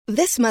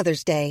This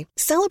Mother's Day,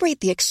 celebrate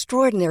the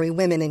extraordinary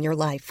women in your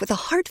life with a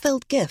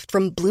heartfelt gift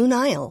from Blue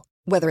Nile.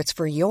 Whether it's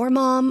for your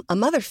mom, a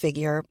mother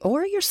figure,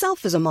 or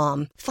yourself as a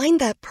mom, find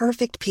that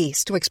perfect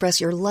piece to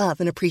express your love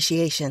and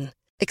appreciation.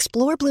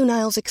 Explore Blue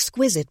Nile's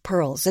exquisite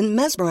pearls and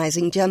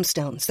mesmerizing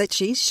gemstones that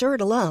she's sure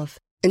to love.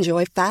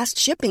 Enjoy fast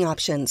shipping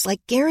options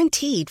like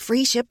guaranteed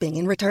free shipping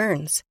and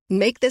returns.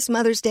 Make this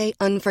Mother's Day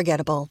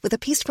unforgettable with a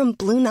piece from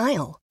Blue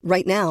Nile.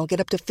 Right now, get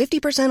up to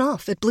 50%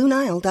 off at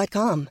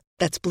BlueNile.com.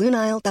 That's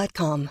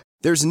BlueNile.com.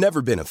 There's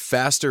never been a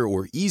faster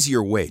or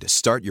easier way to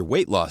start your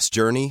weight loss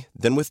journey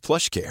than with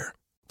PlushCare.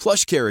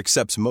 PlushCare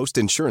accepts most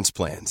insurance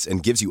plans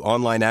and gives you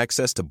online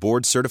access to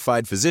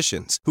board-certified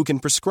physicians who can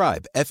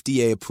prescribe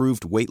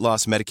FDA-approved weight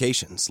loss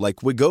medications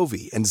like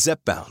Wegovy and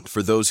Zepbound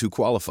for those who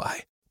qualify.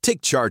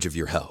 Take charge of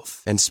your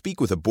health and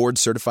speak with a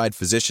board-certified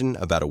physician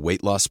about a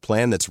weight loss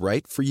plan that's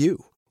right for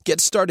you.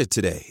 Get started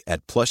today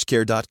at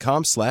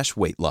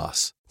plushcare.com/weight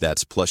loss.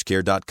 That's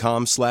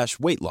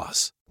plushcare.com/weight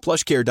loss.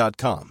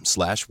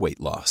 plushcare.com/weight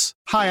loss.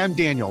 Hi, I'm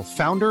Daniel,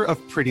 founder of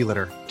Pretty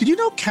Litter. Did you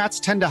know cats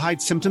tend to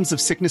hide symptoms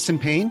of sickness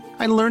and pain?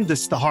 I learned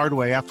this the hard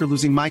way after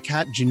losing my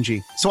cat,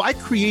 Gingy. So I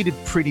created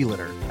Pretty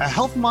Litter, a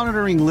health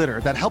monitoring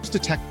litter that helps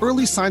detect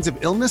early signs of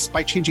illness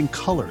by changing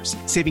colors,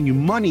 saving you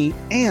money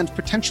and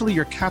potentially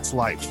your cat's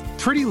life.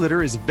 Pretty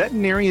Litter is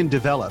veterinarian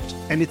developed,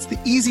 and it's the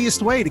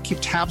easiest way to keep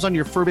tabs on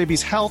your fur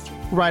baby's health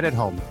right at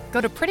home.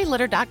 Go to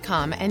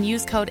prettylitter.com and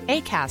use code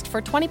ACAST for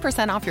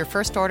 20% off your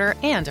first order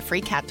and a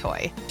free cat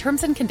toy.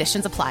 Terms and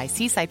conditions apply.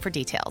 See site for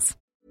details.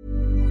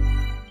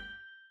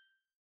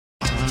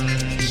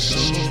 I'm so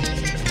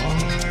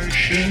partially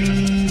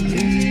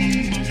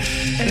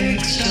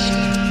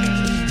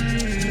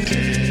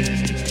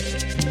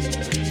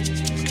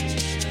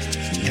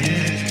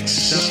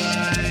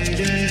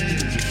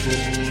excited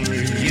for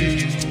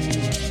you.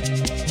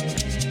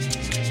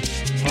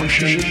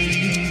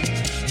 Partially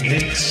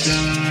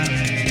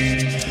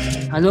excited.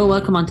 Hello,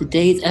 welcome on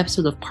today's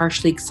episode of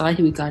Partially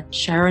Excited. We got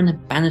Sharon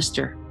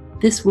Bannister.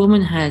 This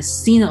woman has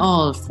seen it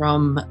all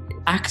from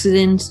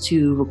accident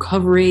to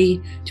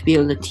recovery to be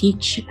able to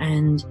teach,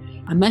 and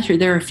I met her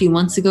there a few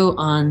months ago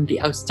on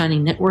the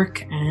Outstanding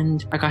Network,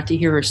 and I got to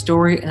hear her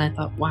story, and I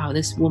thought, wow,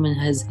 this woman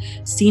has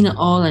seen it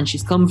all, and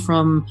she's come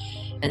from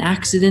an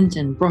accident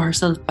and brought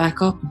herself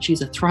back up, and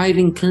she's a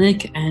thriving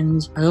clinic.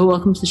 And hello,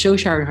 welcome to the show,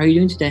 Sharon. How are you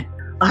doing today?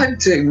 I'm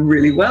doing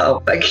really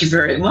well. Thank you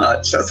very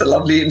much. That's a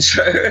lovely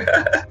intro.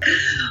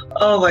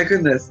 Oh my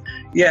goodness.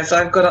 Yes,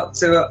 I've got up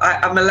to,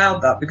 I'm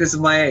allowed that because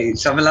of my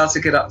age. I'm allowed to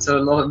get up to a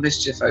lot of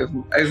mischief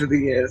over the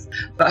years,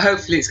 but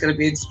hopefully it's going to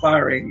be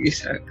inspiring, you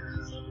know.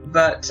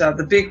 But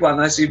the big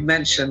one, as you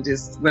mentioned,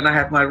 is when I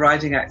had my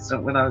riding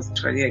accident when I was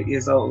 28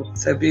 years old.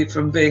 So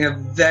from being a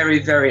very,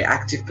 very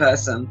active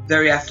person,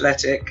 very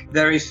athletic,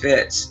 very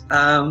fit,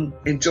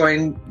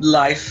 enjoying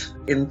life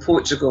in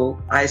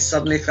Portugal, I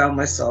suddenly found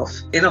myself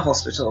in a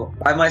hospital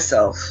by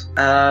myself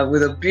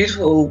with a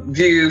beautiful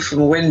view from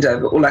a window,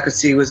 but all I could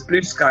see was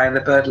blue sky and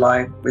a bird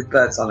line with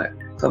birds on it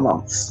for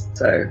months.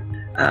 So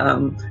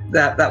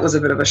that was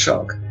a bit of a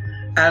shock.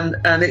 And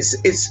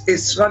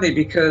it's funny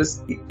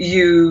because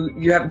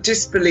you have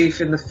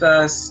disbelief in the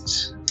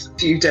first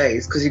few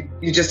days because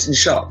you're just in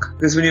shock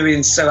because when you're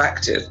being so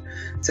active.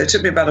 So it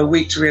took me about a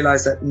week to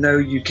realize that no,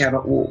 you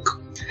cannot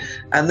walk.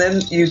 And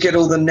then you get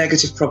all the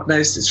negative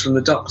prognosis from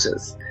the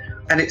doctors.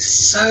 And it's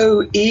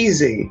so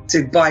easy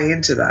to buy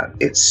into that.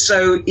 It's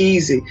so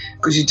easy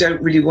because you don't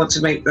really want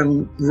to make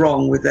them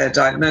wrong with their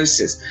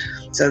diagnosis.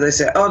 So they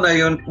say, oh no,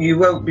 you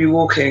won't be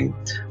walking.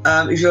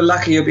 If you're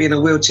lucky, you'll be in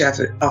a wheelchair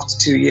after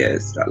 2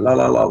 years. Like, la,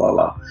 la, la, la,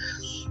 la.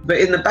 But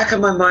in the back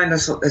of my mind, I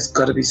thought, there's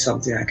got to be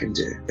something I can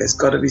do. There's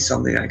got to be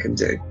something I can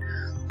do.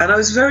 And I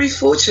was very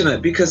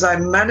fortunate because I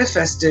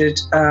manifested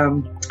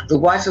the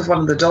wife of one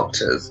of the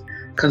doctors,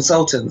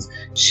 consultants.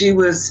 She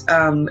was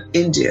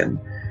Indian.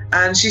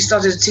 And she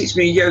started to teach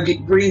me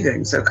yogic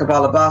breathing, so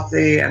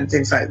Kapalabhati and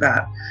things like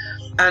that.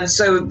 And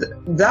so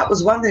that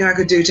was one thing I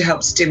could do to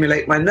help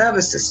stimulate my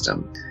nervous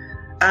system.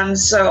 And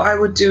so I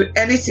would do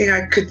anything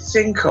I could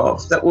think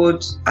of that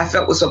I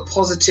felt was a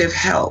positive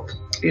help,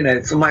 you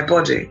know, for my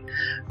body.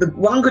 The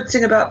one good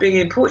thing about being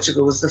in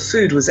Portugal was the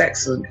food was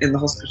excellent in the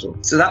hospital.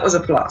 So that was a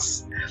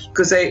plus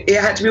because it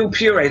had to be all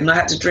pureed and I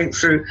had to drink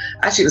through,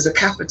 actually it was a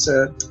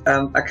catheter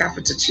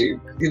tube.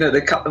 You know,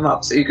 they cut them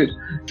up so you could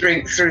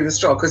drink through the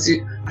straw because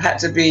I had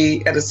to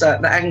be at a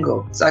certain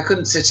angle. So I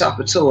couldn't sit up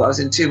at all. I was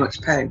in too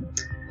much pain.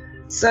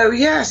 So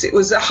yes, it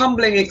was a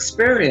humbling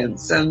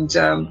experience. And,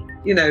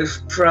 you know,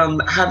 from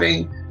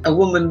having a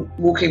woman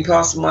walking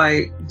past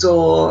my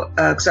door,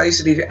 because I used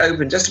to leave it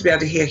open just to be able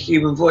to hear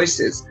human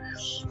voices,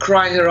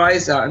 crying her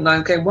eyes out. And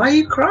I'm going, why are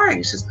you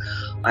crying? She says,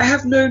 I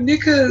have no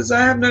knickers.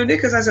 I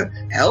said,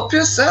 help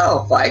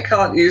yourself. I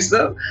can't use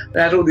them.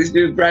 They had all these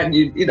new brand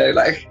new, you know,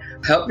 like,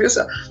 help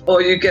yourself.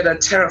 Or you get a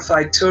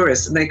terrified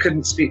tourist and they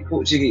couldn't speak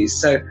Portuguese.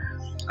 So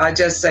I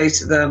just say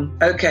to them,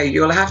 okay,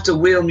 you'll have to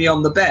wheel me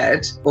on the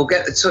bed or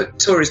get the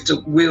tourist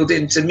to wheeled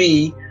into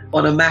me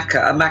on a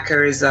Maca. A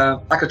Maca is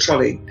like a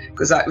trolley,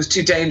 because it was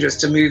too dangerous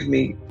to move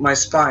my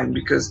spine,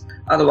 because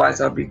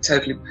otherwise I'd be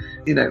totally,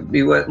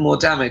 be more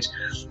damage.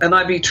 And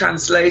I'd be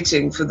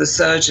translating for the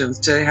surgeons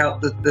to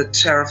help the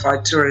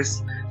terrified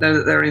tourists know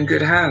that they're in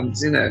good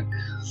hands,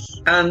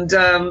 And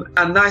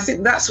I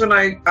think that's when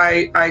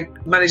I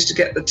managed to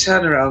get the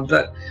turnaround.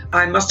 But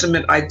I must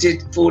admit, I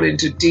did fall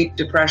into deep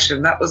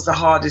depression. That was the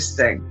hardest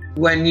thing.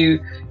 When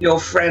your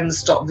friends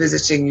stop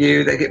visiting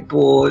you, they get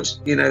bored,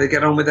 they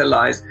get on with their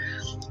lives,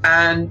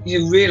 and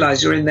you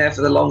realise you're in there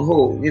for the long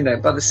haul.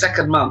 By the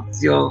second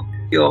month, you're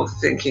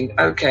thinking,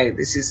 okay,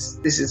 this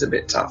is a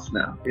bit tough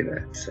now.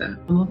 So.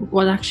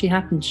 What actually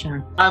happened,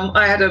 Sharon?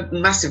 I had a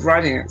massive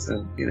riding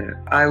accident.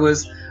 I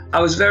was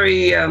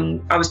very,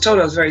 I was told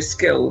I was very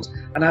skilled,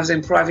 and I was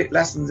in private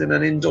lessons in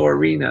an indoor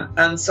arena,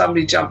 and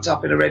somebody jumped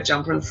up in a red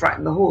jumper and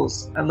frightened the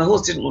horse, and the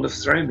horse didn't want to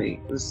throw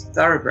me. It was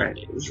thoroughbred.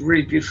 It was a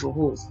really beautiful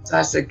horse. So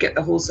I said, get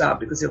the horse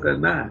out, because he'll go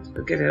mad.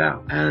 He'll get it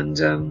out. And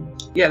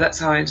that's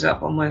how I ended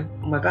up on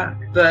my back.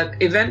 But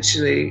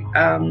eventually,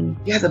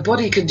 the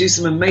body can do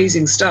some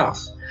amazing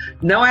stuff.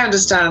 Now I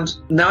understand,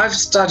 now I've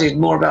studied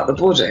more about the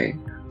body,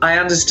 I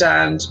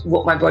understand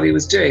what my body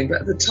was doing.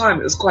 But at the time,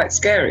 it was quite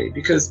scary,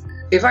 because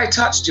if I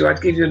touched you,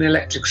 I'd give you an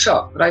electric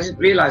shock, but I didn't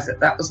realize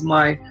that was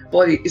my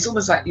body. It's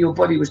almost like your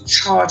body was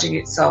charging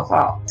itself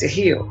up to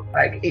heal,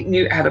 like it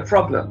knew it had a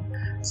problem.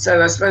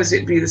 So I suppose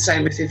it'd be the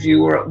same if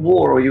you were at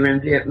war or you were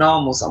in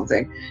Vietnam or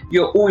something.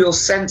 All your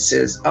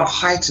senses are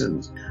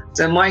heightened.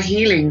 So my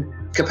healing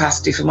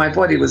capacity for my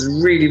body was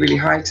really, really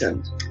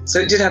heightened. So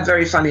it did have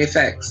very funny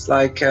effects,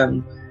 like,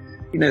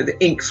 the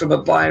ink from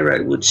a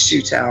biro would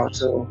shoot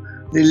out, or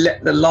the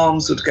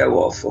alarms would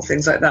go off, or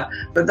things like that.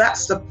 But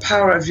that's the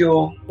power of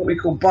your, what we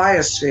call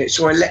biosphere. It's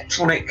your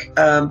electronic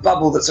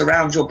bubble that's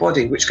around your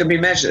body, which can be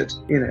measured.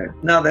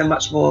 Now they're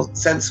much more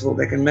sensible,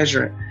 they can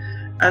measure it.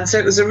 And so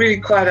it was a really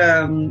quite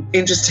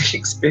interesting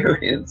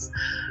experience.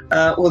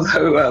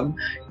 Although,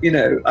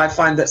 I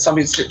find that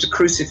somebody slipped a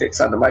crucifix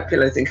under my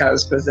pillow, think I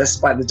was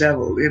possessed by the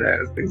devil,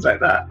 things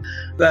like that.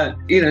 But,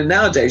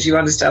 nowadays you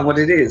understand what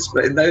it is.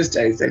 But in those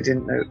days, they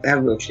didn't know, they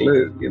had no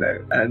clue,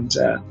 and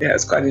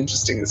it's quite an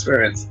interesting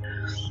experience.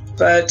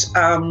 But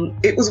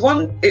it was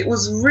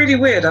really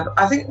weird.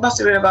 I think it must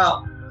have been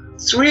about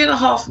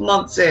 3.5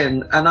 months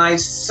in, and I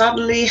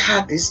suddenly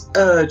had this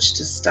urge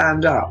to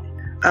stand up.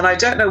 And I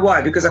don't know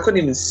why, because I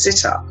couldn't even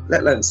sit up,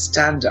 let alone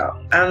stand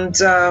up. And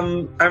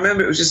I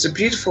remember it was just a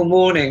beautiful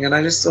morning, and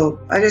I just thought,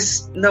 I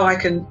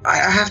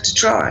have to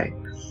try.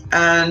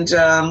 And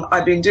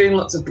I've been doing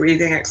lots of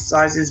breathing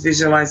exercises,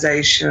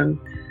 visualization.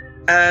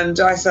 And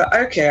I thought,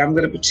 okay, I'm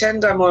going to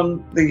pretend I'm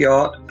on the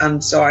yacht.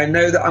 And so I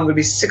know that I'm going to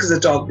be sick as a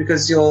dog,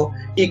 because your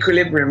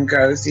equilibrium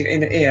goes, your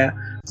inner ear.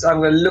 So I'm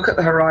going to look at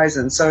the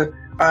horizon. So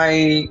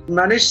I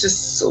managed to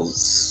sort of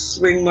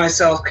swing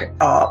myself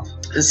up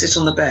and sit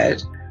on the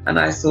bed. And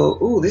I thought,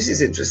 oh, this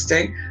is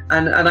interesting.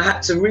 And I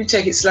had to really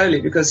take it slowly,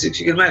 because if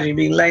you can imagine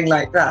being laying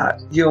like that,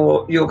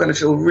 you're going to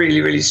feel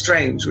really, really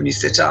strange when you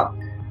sit up.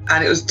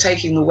 And it was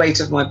taking the weight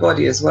of my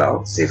body as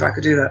well, see if I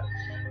could do that.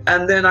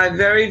 And then I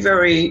very,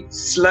 very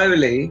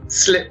slowly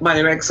slipped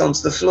my legs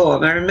onto the floor.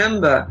 And I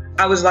remember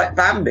I was like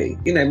Bambi,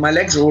 my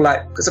legs were all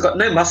like, because I got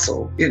no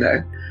muscle,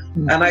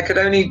 and I could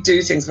only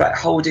do things like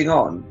holding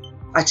on.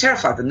 I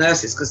terrified the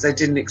nurses, because they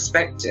didn't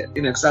expect it,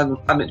 because I'm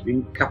meant to be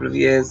a couple of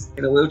years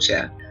in a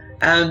wheelchair.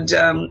 And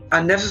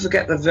I never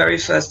forget the very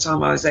first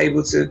time I was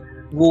able to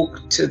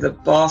walk to the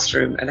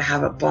bathroom and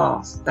have a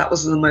bath. That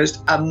was the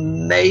most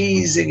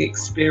amazing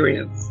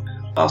experience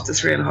after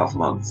 3.5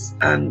 months,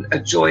 and a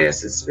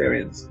joyous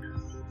experience.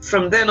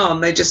 From then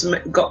on, they just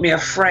got me a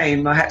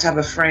frame. I had to have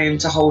a frame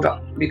to hold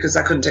up, because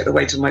I couldn't take the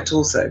weight of my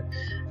torso.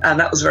 And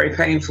that was very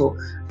painful.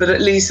 But at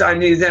least I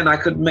knew then I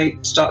could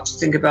start to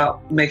think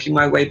about making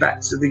my way back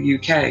to the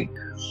UK.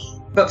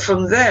 But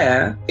from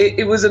there,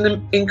 it was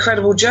an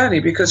incredible journey,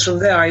 because from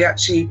there I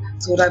actually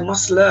thought I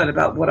must learn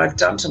about what I've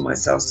done to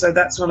myself. So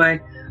that's when I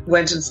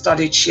went and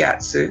studied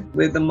shiatsu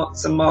with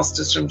some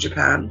masters from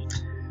Japan.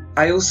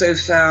 I also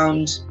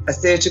found a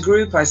theatre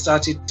group. I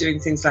started doing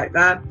things like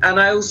that. And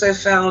I also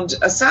found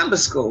a samba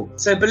school.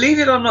 So believe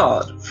it or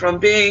not, from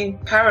being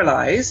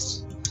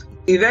paralyzed,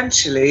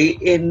 eventually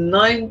in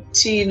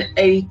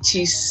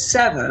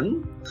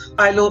 1987,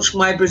 I launched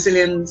my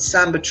Brazilian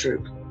samba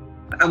troupe.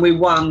 And we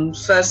won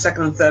first,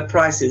 second and third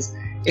prizes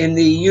in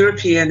the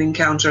European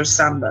Encounter of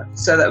Samba.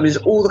 So that was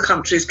all the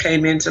countries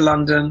came into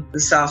London, the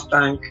South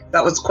Bank.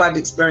 That was quite an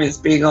experience,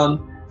 being on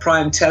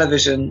prime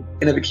television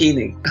in a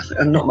bikini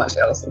and not much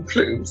else, and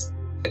plumes.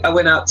 I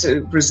went out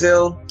to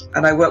Brazil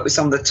and I worked with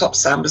some of the top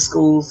samba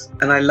schools,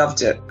 and I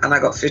loved it. And I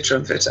got fitter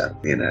and fitter,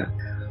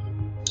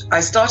 I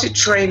started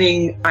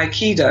training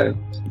Aikido,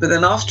 but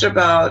then after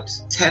about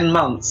 10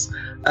 months,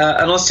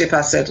 an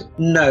osteopath said,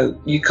 no,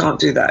 you can't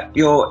do that.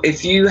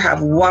 If you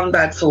have one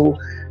bad fall,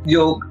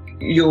 you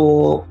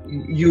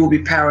will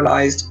be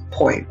paralyzed,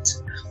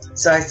 point.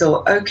 So I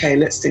thought, okay,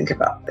 let's think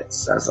about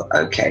this. So I thought,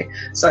 okay.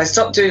 So I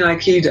stopped doing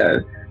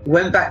Aikido,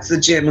 went back to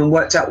the gym and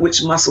worked out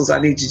which muscles I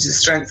needed to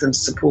strengthen to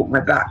support my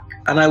back.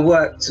 And I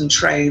worked and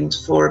trained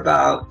for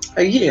about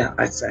a year,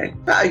 I'd say,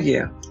 about a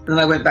year. And then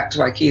I went back to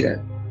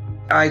Aikido.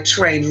 I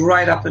trained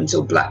right up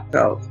until black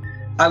belt.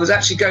 I was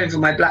actually going for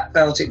my black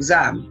belt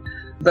exam,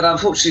 but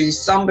unfortunately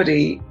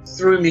somebody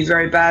threw me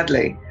very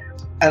badly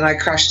and I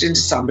crashed into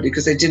somebody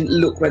because they didn't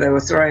look where they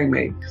were throwing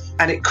me,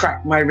 and it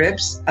cracked my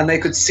ribs, and they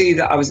could see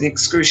that I was in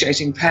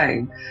excruciating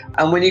pain.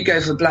 And when you go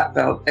for black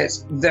belt,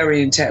 it's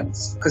very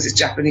intense because it's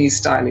Japanese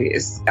style.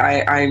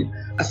 I'm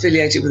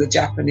affiliated with a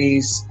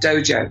Japanese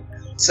dojo,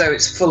 so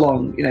it's full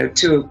on, you know,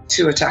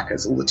 two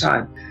attackers all the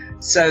time.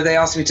 So they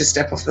asked me to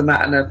step off the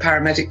mat, and a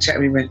paramedic checked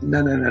me and went,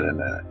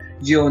 no,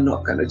 you're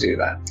not going to do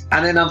that.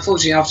 And then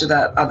unfortunately after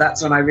that,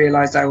 that's when I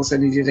realized I also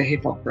needed a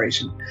hip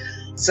operation.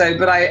 So,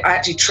 but I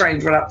actually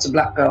trained right up to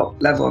black belt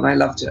level, and I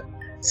loved it.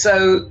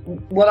 So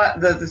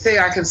the thing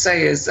I can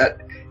say is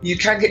that you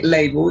can get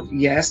labeled,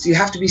 yes. You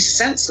have to be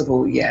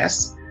sensible,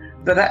 yes.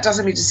 But that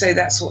doesn't mean to say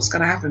that's what's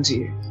going to happen to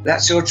you.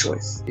 That's your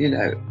choice, you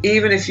know.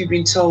 Even if you've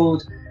been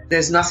told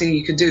there's nothing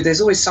you can do,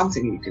 there's always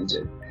something you can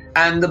do.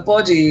 And the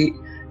body,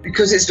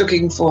 because it's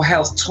looking for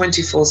health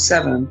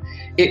 24/7,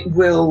 it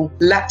will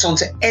latch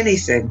onto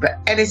anything, but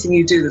anything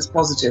you do that's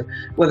positive,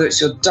 whether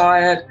it's your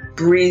diet,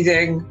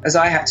 breathing, as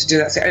I had to do,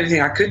 that's the only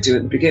thing I could do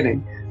in the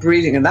beginning,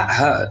 breathing, and that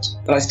hurt,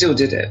 but I still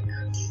did it.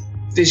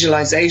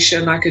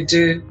 Visualization I could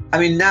do. I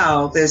mean,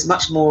 now there's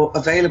much more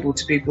available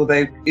to people.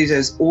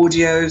 There's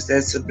audios,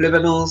 there's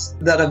subliminals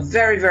that are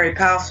very, very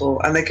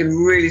powerful, and they can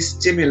really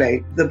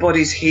stimulate the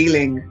body's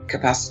healing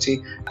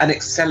capacity and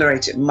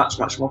accelerate it much,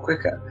 much more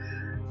quicker.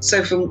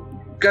 So from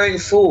going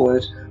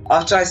forward,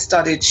 after I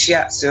studied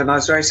shiatsu and I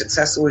was very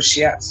successful with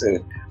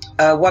shiatsu,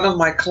 one of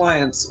my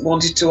clients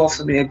wanted to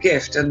offer me a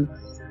gift and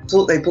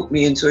thought they booked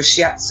me into a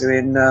shiatsu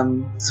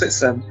in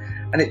Switzerland.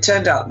 And it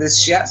turned out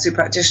this shiatsu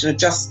practitioner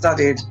just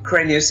studied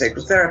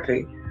craniosacral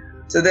therapy.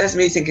 So there's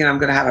me thinking I'm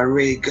going to have a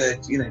really good,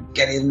 you know,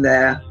 get in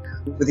there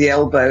with the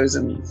elbows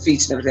and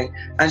feet and everything.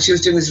 And she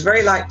was doing this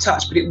very light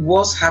touch, but it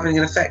was having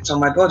an effect on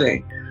my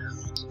body.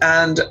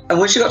 And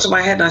when she got to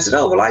my head, and I said,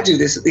 oh, well, I do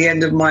this at the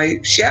end of my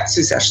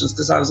shiatsu sessions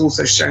because I was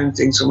also shown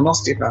things from an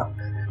osteopath.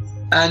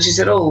 And she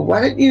said, oh,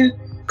 why don't you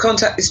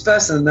contact this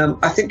person?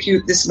 I think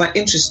this might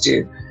interest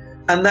you.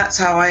 And that's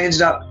how I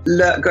ended up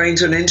going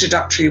to an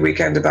introductory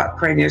weekend about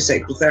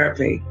craniosacral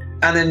therapy,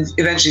 and then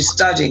eventually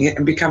studying it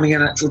and becoming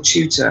an actual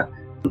tutor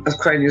of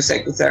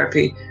craniosacral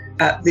therapy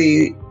at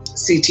the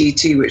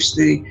CTT, which is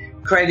the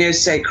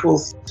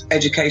Craniosacral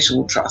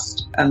Educational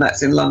Trust, and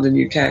that's in London,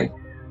 UK.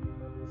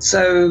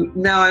 So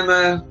now I'm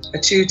a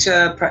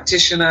tutor,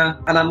 practitioner,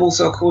 and I'm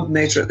also a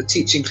coordinator at the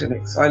teaching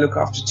clinic. So I look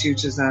after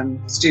tutors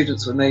and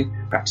students when they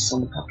practice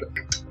on the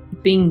public.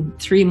 Being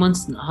 3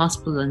 months in the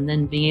hospital and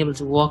then being able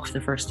to walk for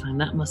the first time,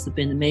 that must have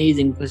been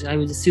amazing, because I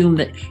would assume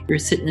that you're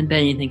sitting in bed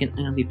and you're thinking, I'm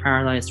going to be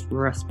paralyzed for the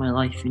rest of my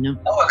life, you know?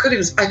 Oh, I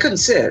couldn't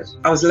sit.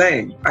 I was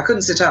laying. I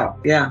couldn't sit up,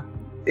 yeah.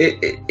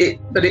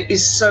 But it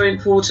is so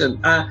important.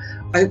 I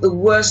think the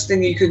worst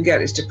thing you can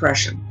get is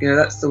depression. You know,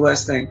 that's the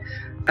worst thing.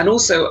 And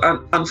also,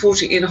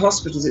 unfortunately, in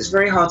hospitals, it's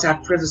very hard to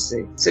have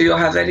privacy. So you'll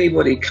have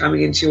anybody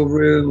coming into your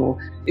room, or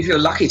if you're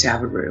lucky to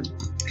have a room,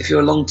 if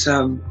you're a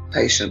long-term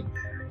patient.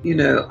 You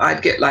know,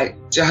 I'd get like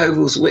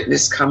Jehovah's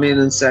Witness come in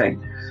and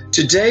saying,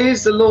 today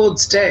is the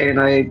Lord's day. And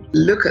I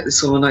look at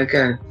this woman and I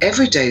go,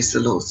 every day is the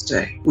Lord's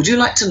day. Would you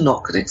like to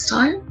knock next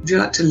time? Would you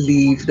like to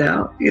leave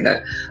now? You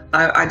know,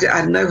 I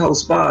had no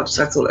holds barred,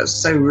 so I thought that was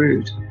so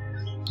rude.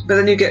 But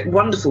then you get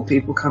wonderful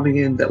people coming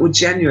in that were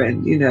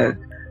genuine, you know.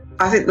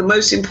 I think the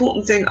most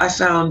important thing I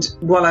found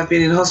while I've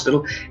been in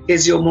hospital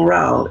is your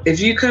morale. If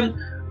you can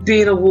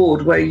be in a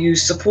ward where you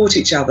support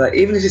each other,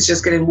 even if it's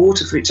just getting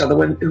water for each other,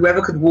 when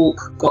whoever could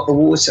walk got the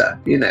water,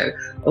 you know,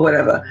 or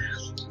whatever,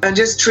 and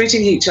just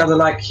treating each other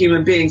like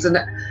human beings and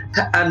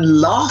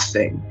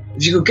laughing.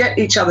 If you could get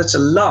each other to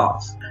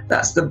laugh,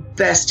 that's the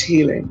best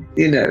healing,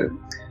 you know.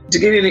 To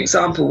give you an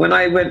example, when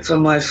I went for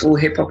my full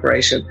hip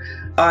operation,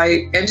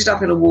 I ended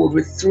up in a ward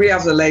with 3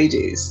 other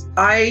ladies.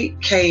 I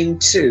came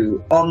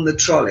to, on the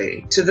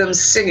trolley, to them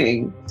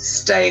singing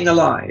Staying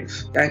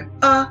Alive, going,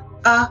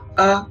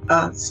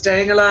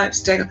 staying alive,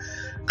 staying alive.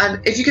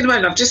 And if you can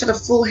imagine, I've just had a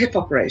full hip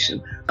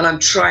operation and I'm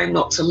trying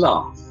not to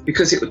laugh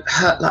because it would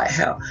hurt like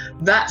hell.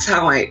 That's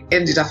how I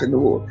ended up in the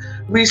ward.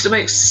 We used to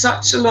make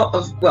such a lot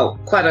of,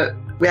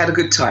 we had a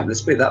good time,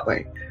 let's put it that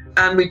way.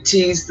 And we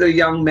teased the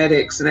young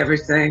medics and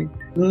everything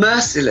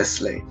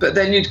mercilessly. But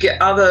then you'd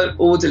get other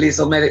orderlies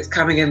or medics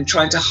coming in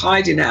trying to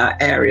hide in our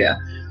area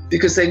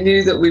because they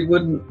knew that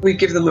we'd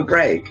give them a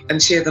break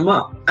and cheer them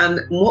up. And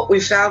what we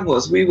found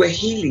was we were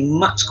healing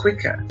much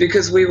quicker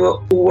because we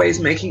were always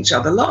making each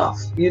other laugh,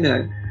 you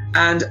know.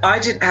 And I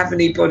didn't have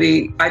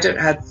anybody, I didn't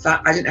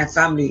have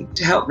family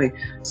to help me.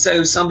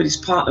 So somebody's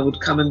partner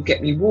would come and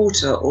get me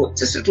water or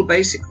just little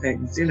basic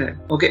things, you know,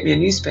 or get me a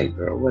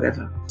newspaper or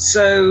whatever.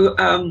 So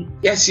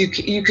yes,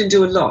 you can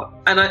do a lot.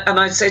 And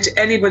I'd say to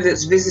anybody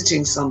that's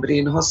visiting somebody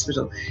in a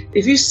hospital,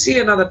 if you see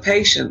another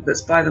patient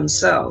that's by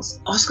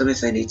themselves, ask them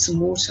if they need some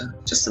water,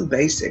 just some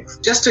basics,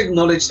 just to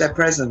acknowledge their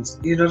presence.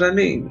 You know what I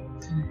mean?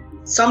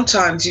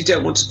 sometimes you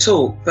don't want to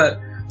talk, but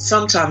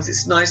sometimes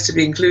it's nice to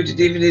be included,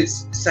 even if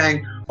it's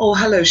saying, oh,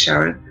 hello,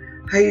 Sharon,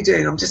 how you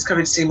doing? I'm just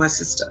coming to see my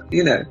sister,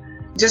 you know.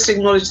 Just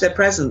acknowledge their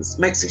presence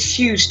makes a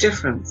huge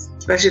difference,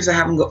 especially if they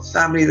haven't got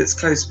family that's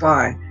close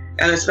by.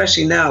 And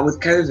especially now with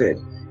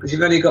COVID, because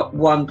you've only got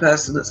one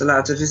person that's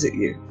allowed to visit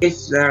you,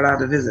 if they're allowed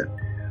to visit.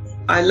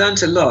 I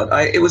learnt a lot.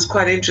 It was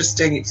quite an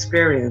interesting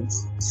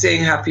experience,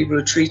 seeing how people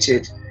are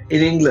treated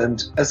in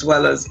England as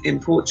well as in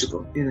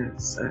Portugal, you know,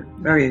 so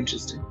very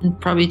interesting. And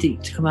probably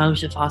to come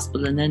out of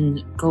hospital and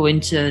then go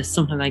into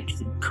something like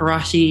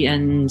karate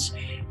and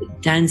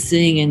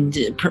dancing and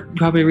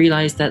probably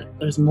realise that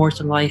there's more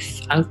to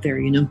life out there,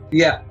 you know?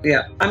 Yeah.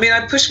 I mean,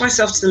 I pushed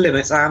myself to the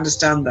limits, I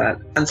understand that.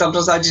 And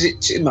sometimes I did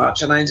it too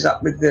much and I ended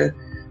up with the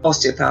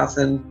osteopath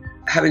and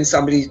having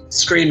somebody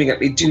screaming at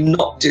me, do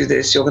not do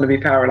this, you're going to be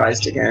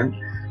paralysed again.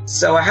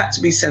 So I had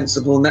to be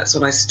sensible, and that's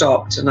when I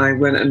stopped and I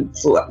went and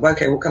thought,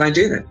 okay, what can I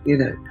do then, you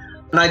know?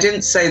 And I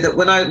didn't say that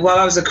while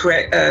I was a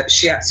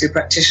shiatsu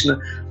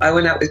practitioner, I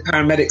went out with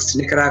paramedics to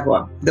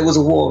Nicaragua. There was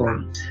a war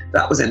on.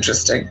 That was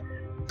interesting.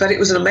 But it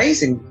was an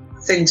amazing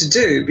thing to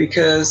do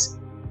because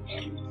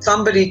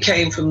somebody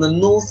came from the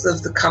north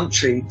of the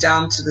country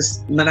down to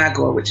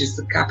Managua, which is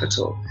the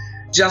capital,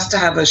 just to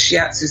have a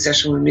shiatsu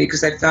session with me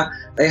because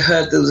they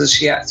heard there was a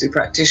shiatsu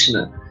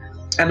practitioner.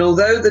 And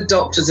although the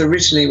doctors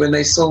originally, when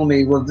they saw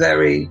me, were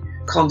very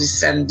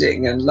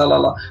condescending and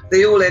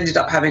they all ended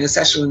up having a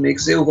session with me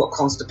because they all got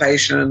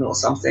constipation or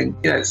something,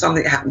 you know,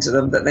 something happened to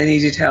them that they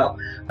needed help.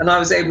 And I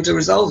was able to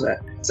resolve it.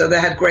 So they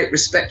had great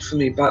respect for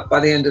me by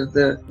the end of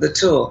the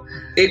tour.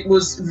 It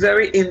was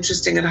very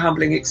interesting and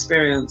humbling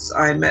experience.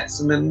 I met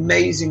some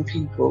amazing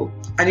people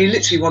and you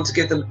literally want to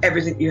give them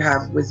everything you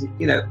have with,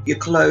 you know, your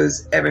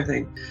clothes,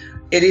 everything.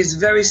 It is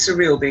very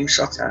surreal being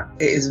shot at.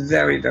 It is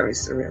very, very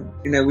surreal.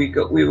 You know, we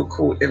were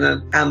caught in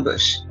an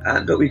ambush,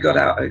 but we got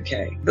out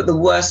okay. But the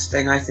worst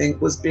thing, I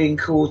think, was being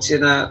caught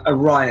in a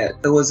riot.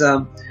 They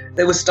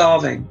were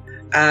starving,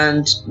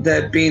 and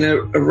there'd been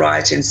a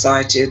riot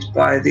incited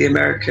by the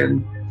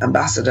American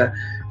ambassador,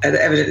 and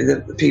evidently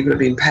the people had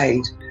been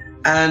paid.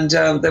 And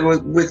they were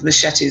with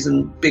machetes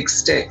and big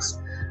sticks.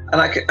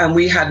 And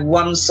we had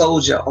one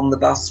soldier on the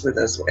bus with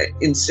us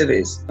in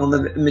civvies on the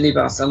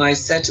minibus. And I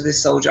said to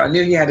this soldier, I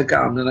knew he had a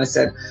gun, and I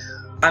said,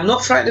 I'm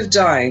not frightened of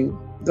dying,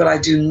 but I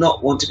do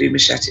not want to be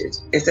macheted.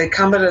 If they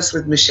come at us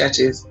with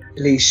machetes,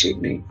 please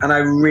shoot me. And I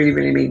really,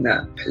 really mean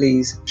that.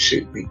 Please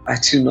shoot me. I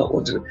do not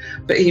want to.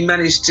 But he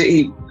managed to,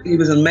 he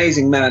was an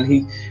amazing man.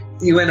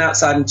 He went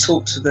outside and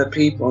talked to the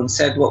people and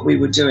said what we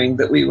were doing,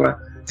 that we were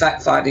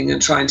fact-fighting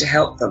and trying to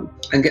help them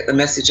and get the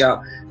message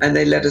out, and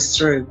they led us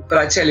through. But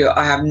I tell you,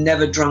 I have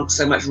never drunk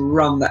so much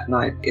rum that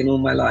night in all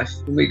my life.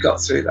 We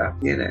got through that,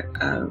 you know.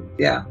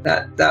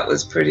 That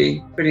was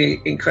pretty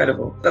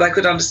incredible. But I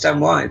could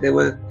understand why they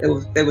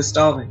were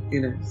starving,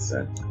 you know.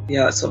 So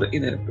yeah, that's what, you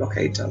know,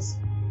 blockade does.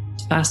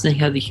 It's fascinating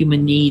how the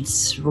human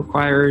needs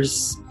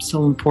requires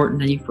so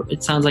important, and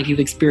it sounds like you've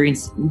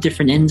experienced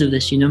different ends of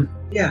this, you know.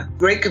 Yeah,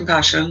 great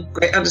compassion,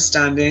 great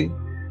understanding.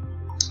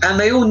 And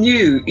they all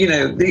knew, you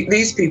know,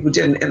 these people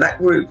didn't in that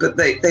group, but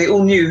they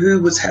all knew who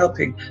was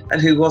helping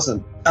and who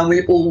wasn't. And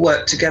we all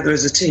worked together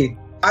as a team.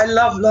 I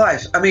love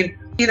life. I mean,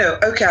 you know,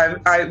 okay,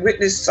 I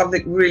witnessed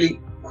something really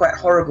quite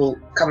horrible,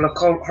 a couple of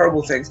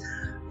horrible things,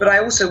 but I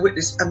also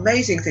witnessed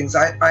amazing things.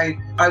 I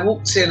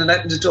walked in and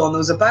opened the door, and there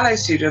was a ballet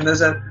studio, and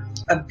there's a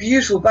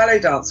beautiful ballet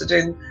dancer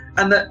doing,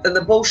 and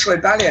the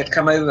Bolshoi Ballet had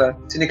come over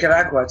to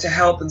Nicaragua to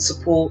help and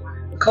support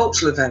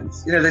cultural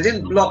events. You know, they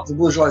didn't block the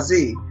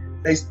bourgeoisie.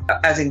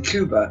 As in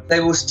Cuba,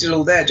 they were still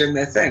all there doing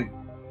their thing.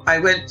 I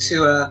went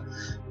to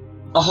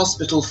a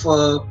hospital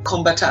for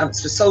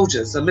combatants, for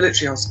soldiers, a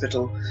military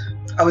hospital.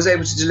 I was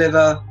able to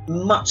deliver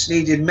much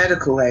needed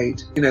medical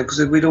aid, you know, because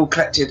we'd all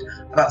collected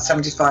about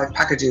 75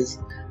 packages.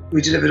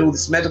 We delivered all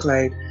this medical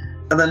aid.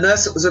 And the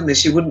nurse that was with me,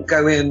 she wouldn't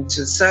go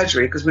into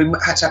surgery because we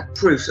had to have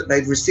proof that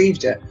they'd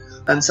received it.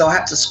 And so I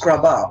had to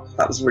scrub up,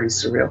 that was really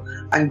surreal,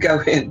 and go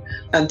in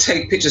and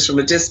take pictures from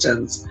a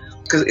distance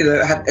because, you know,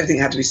 everything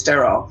had to be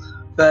sterile.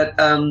 But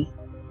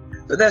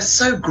they're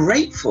so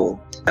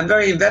grateful and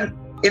very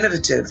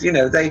innovative. You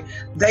know,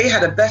 they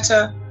had a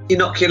better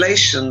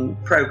inoculation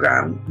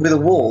program with a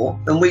war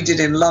than we did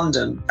in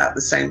London at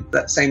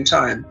that same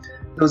time.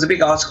 There was a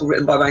big article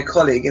written by my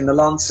colleague in The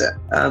Lancet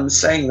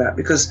saying that,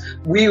 because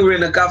we were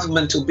in a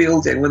governmental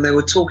building when they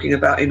were talking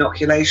about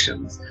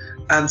inoculations.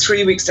 And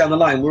 3 weeks down the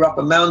line, we're up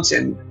a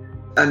mountain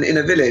and in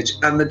a village,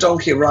 and the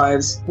donkey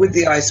arrives with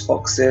the ice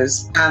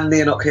boxes and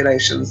the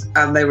inoculations,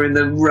 and they were in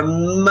the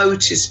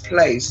remotest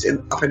place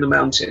up in the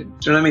mountain.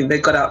 Do you know what I mean? They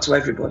got out to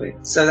everybody.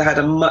 So they had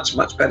a much,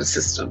 much better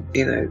system,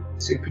 you know,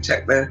 to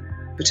protect the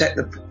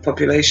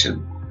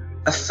population.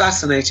 A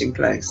fascinating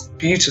place,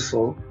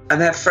 beautiful,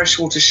 and they have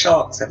freshwater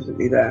sharks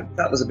evidently there.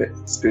 That was a bit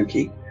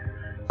spooky.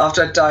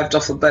 After I dived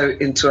off a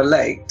boat into a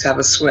lake to have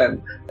a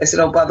swim, they said,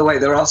 oh, by the way,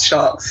 there are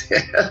sharks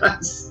here.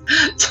 That's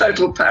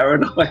total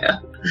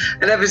paranoia.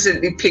 And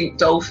evidently pink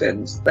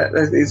dolphins.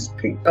 There's these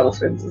pink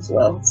dolphins as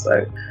well.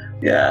 So,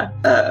 yeah,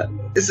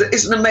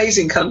 it's an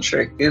amazing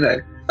country, you know.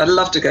 I'd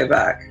love to go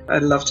back.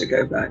 I'd love to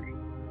go back.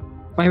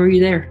 Why were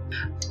you there?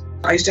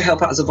 I used to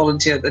help out as a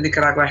volunteer at the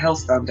Nicaragua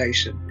Health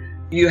Foundation.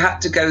 You had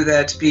to go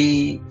there to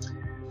be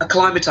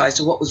acclimatized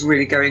to what was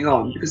really going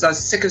on, because I was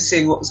sick of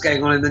seeing what was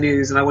going on in the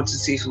news and I wanted to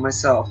see for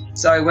myself.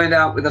 So I went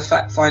out with a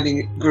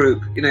fact-finding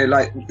group,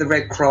 like the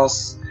Red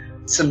Cross,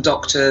 some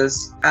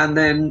doctors, and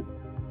then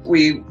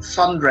we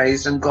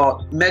fundraised and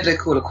got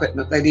medical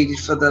equipment they needed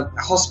for the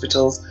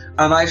hospitals,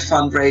 and I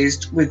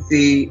fundraised with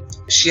the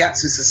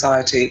Shiatsu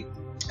Society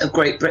of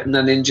Great Britain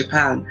and in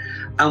Japan,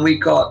 and we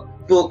got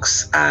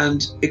books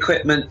and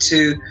equipment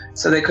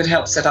so they could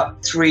help set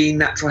up 3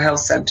 natural health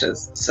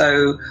centres.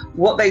 So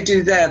what they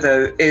do there,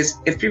 though, is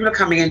if people are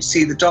coming in to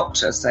see the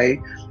doctor, say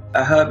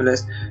a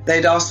herbalist,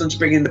 they'd ask them to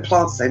bring in the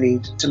plants they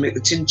need to make the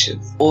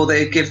tinctures, or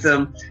they'd give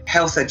them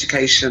health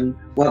education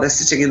while they're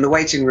sitting in the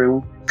waiting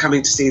room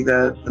coming to see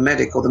the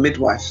medic or the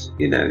midwife,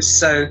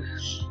 So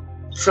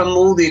from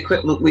all the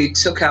equipment we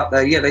took out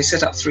there, they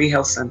set up 3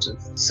 health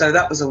centres. So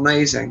that was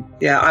amazing.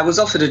 Yeah, I was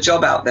offered a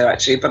job out there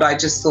actually, but I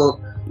just thought,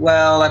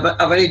 well,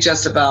 I've only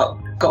just about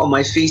got on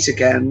my feet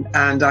again,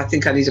 and I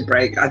think I need a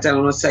break. I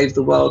don't want to save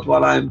the world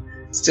while I'm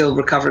still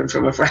recovering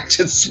from a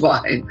fractured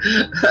spine.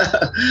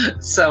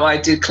 So I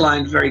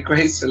declined very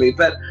gracefully,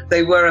 but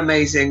they were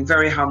amazing,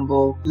 very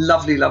humble,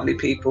 lovely, lovely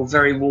people,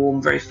 very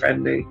warm, very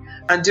friendly,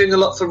 and doing a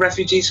lot for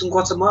refugees from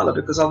Guatemala,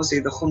 because obviously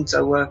the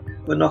junta were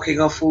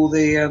knocking off all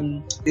the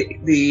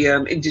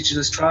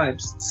indigenous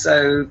tribes.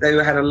 So they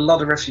had a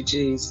lot of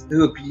refugees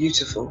who were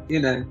beautiful,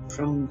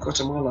 from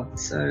Guatemala.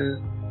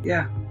 So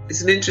yeah,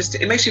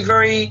 it makes you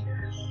very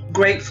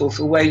grateful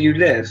for where you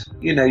live.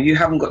 You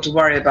haven't got to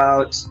worry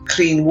about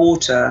clean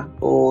water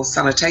or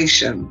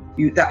sanitation.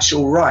 That's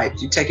your right.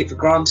 You take it for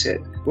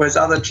granted. Whereas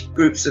other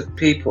groups of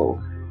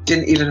people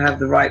didn't even have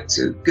the right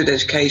to good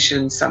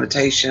education,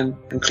 sanitation,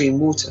 and clean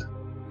water.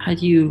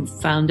 Had you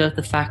found out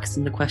the facts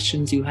and the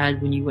questions you had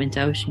when you went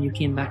out and you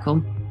came back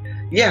home?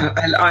 Yeah,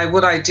 and I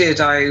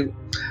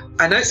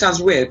know it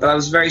sounds weird, but I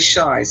was very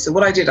shy. So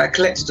what I did, I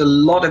collected a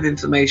lot of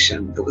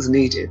information that was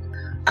needed.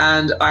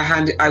 And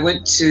I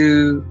went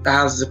to the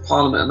Houses of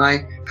Parliament and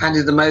I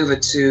handed them over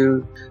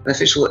to an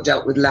official that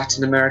dealt with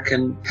Latin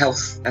American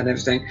health and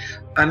everything.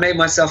 I made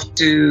myself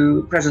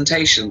do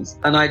presentations,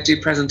 and I do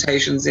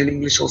presentations in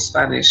English or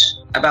Spanish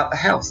about the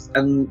health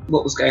and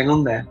what was going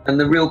on there, and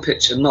the real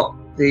picture, not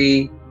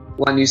the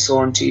one you saw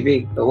on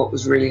TV, but what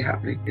was really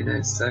happening,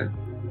 So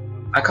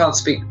I can't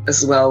speak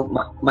as well.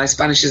 My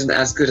Spanish isn't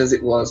as good as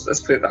it was, let's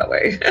put it that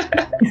way.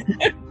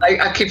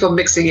 I keep on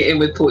mixing it in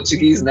with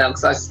Portuguese now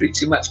because I speak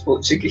too much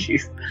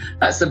Portuguese.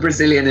 That's the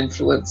Brazilian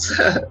influence.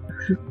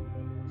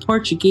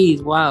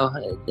 Portuguese, wow.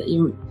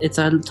 It's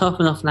a tough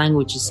enough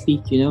language to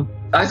speak,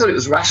 I thought it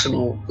was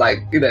rational.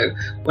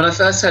 When I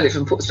first heard it,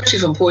 especially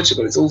from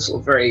Portugal, it's all sort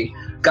of very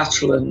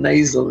guttural and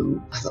nasal.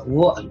 And I thought,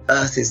 what on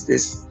earth is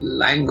this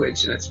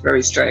language? It's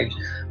very strange.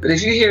 But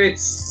if you hear it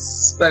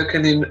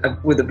spoken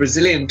with a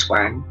Brazilian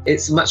twang,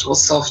 it's much more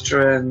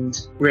softer and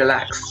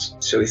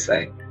relaxed, shall we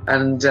say.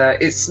 And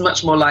it's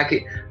much more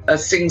like a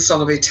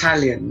sing-song of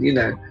Italian,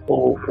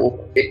 or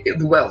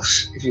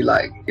Welsh, if you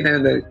like.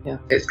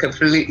 It's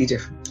completely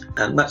different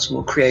and much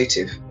more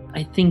creative.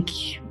 I think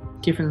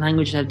different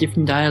languages have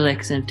different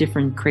dialects and have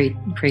different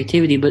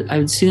creativity, but I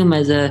would assume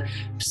as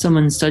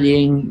someone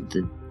studying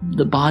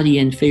the body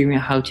and figuring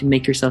out how to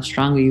make yourself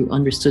stronger, you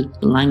understood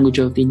the language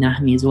of the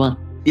anatomy as well.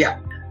 Yeah.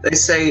 They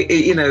say,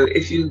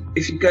 if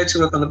you go to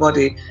work on the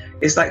body,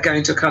 it's like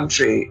going to a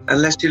country.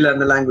 Unless you learn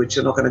the language,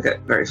 you're not going to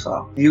get very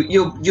far.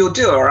 You'll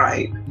do all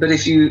right, but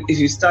if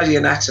you study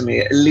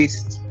anatomy, at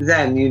least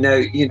then you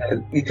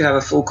can have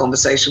a full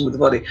conversation with the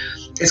body.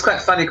 It's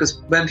quite funny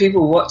because when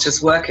people watch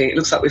us working, it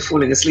looks like we're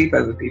falling asleep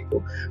over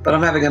people, but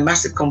I'm having a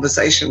massive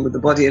conversation with the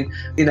body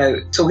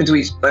and talking to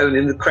each bone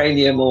in the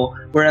cranium or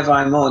wherever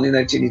I'm on. Do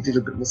you need a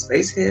little bit more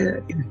space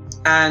here?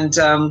 And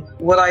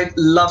what I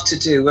love to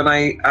do when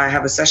I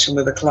have a session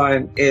with a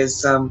client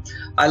is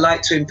I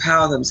like to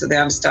empower them so they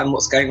understand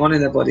what's going on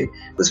in their body.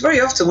 Because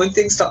very often when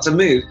things start to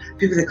move,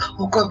 people think,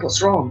 oh God,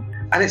 what's wrong?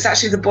 And it's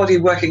actually the body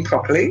working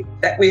properly.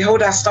 That we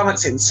hold our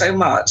stomachs in so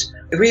much.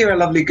 If we hear a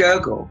lovely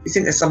gurgle, you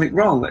think there's something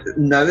wrong.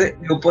 No,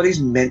 that your body's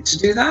meant to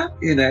do that,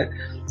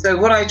 So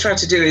what I try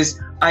to do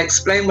is I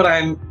explain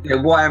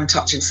why I'm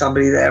touching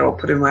somebody there or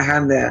putting my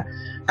hand there.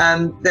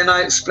 And then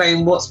I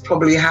explain what's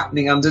probably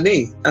happening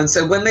underneath. And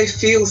so when they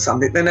feel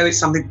something, they know it's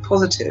something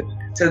positive.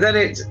 So then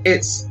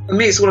it's for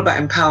me, it's all about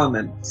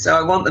empowerment. So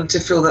I want them to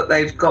feel that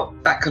they've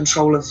got that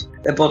control of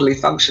their bodily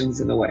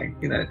functions in a way,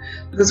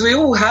 because we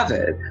all have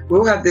it. We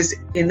all have this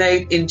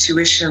innate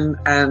intuition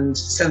and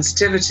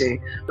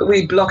sensitivity, but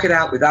we block it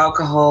out with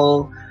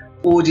alcohol,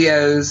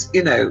 audios,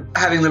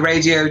 having the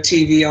radio,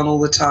 TV on all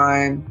the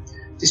time,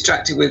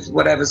 distracted with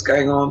whatever's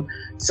going on.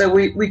 So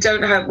we're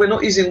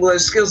not using all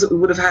those skills that we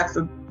would have had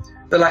for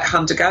like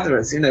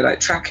hunter-gatherers, like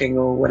tracking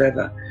or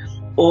whatever,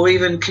 or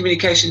even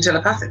communication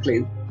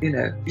telepathically,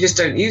 you just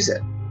don't use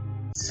it.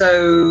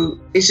 So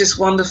it's just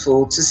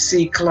wonderful to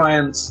see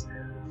clients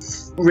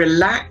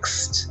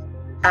relaxed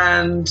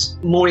and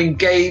more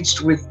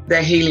engaged with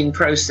their healing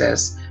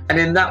process And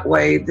in that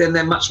way, then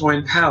they're much more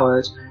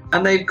empowered,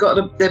 and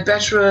they're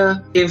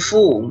better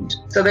informed,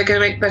 so they can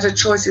make better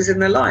choices in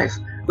their life,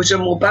 which are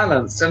more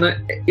balanced. And,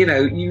 you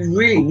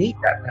really need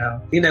that now.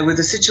 With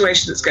the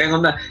situation that's going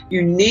on now,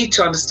 you need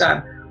to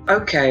understand,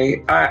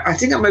 okay, I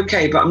think I'm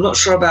okay, but I'm not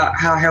sure about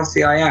how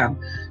healthy I am.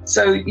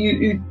 So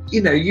you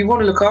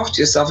want to look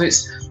after yourself.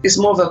 It's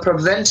more of a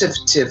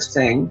preventative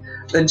thing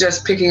than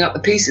just picking up the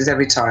pieces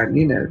every time,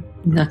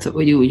 That's what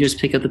we do. We just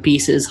pick up the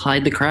pieces,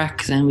 hide the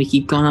cracks, and we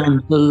keep going on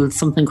until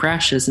something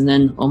crashes, and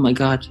then, oh my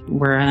God,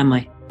 where am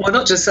I? Well,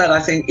 not just that.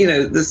 I think,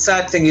 the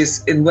sad thing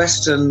is in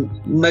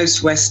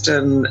most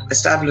Western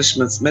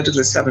establishments, medical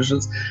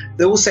establishments,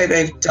 they all say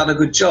they've done a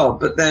good job,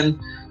 but then,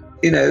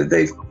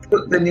 they've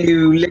put the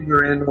new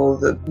liver in or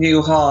the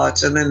new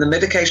heart, and then the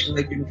medication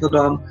they've been put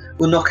on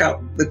will knock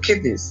out the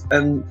kidneys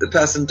and the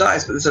person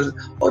dies. But they sort of,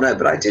 oh no,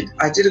 but I did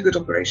a good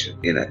operation.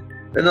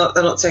 They're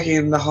not taking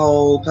in the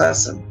whole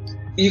person.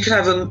 You can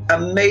have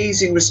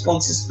amazing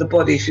responses to the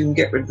body if you can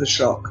get rid of the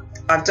shock.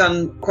 I've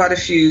done quite a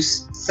few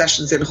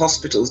sessions in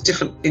hospitals,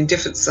 in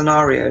different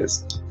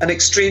scenarios. An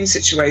extreme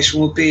situation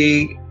will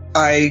be,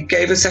 I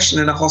gave a session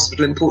in a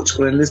hospital in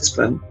Portugal, in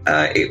Lisbon.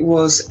 It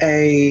was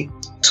a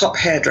top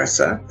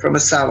hairdresser from a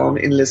salon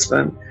in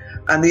Lisbon,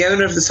 and the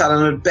owner of the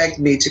salon had begged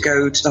me to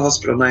go to the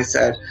hospital, and I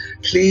said,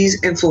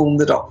 please inform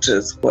the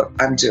doctors what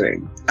I'm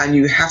doing, and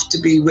you have to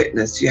be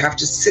witness. You have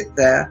to sit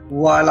there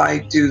while I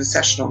do the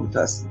session on the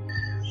person.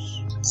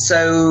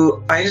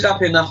 So I ended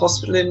up in a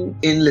hospital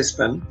in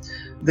Lisbon.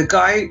 The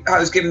guy I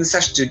was giving the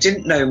session to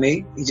didn't know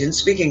me, he didn't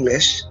speak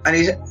English,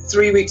 and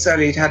 3 weeks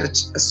earlier he'd had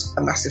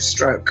a massive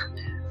stroke,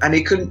 and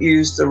he couldn't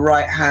use the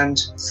right hand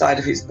side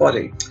of his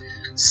body.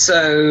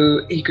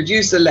 So he could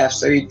use the left,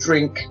 so he'd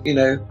drink,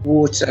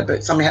 water,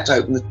 but somebody had to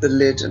open the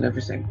lid and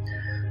everything.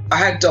 I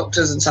had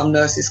doctors and some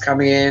nurses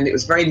coming in. It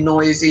was very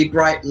noisy,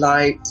 bright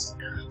lights.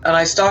 And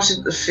I started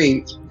at the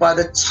feet. By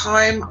the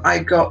time I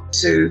got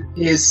to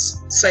his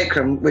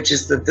sacrum, which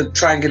is the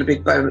triangular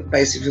big bone at the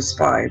base of your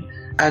spine,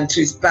 and to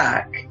his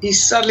back, he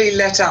suddenly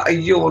let out a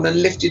yawn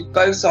and lifted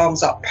both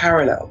arms up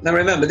parallel. Now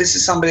remember, this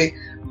is somebody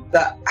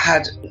that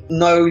had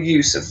no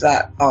use of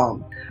that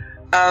arm.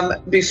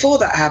 Before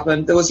that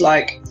happened, it was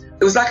like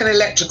an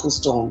electrical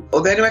storm,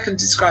 or the only way I can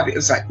describe it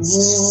was like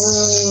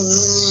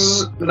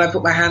zzz, when I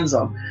put my hands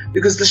on,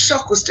 because the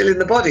shock was still in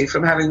the body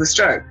from having the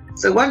stroke.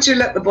 So once you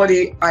let the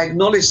body, I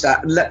acknowledge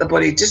that and let the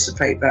body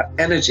dissipate that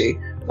energy,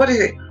 what do you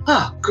think?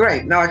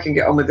 Great, now I can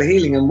get on with the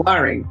healing and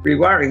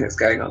rewiring that's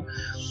going on.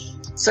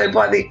 So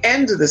by the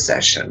end of the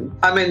session,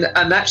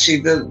 and actually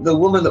the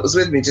woman that was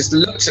with me just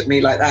looked at me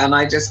like that, and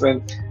I just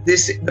went,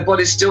 the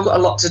body's still got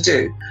a lot to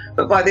do.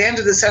 But by the end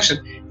of the session,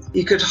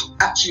 he could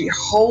actually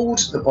hold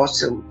the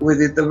bottle with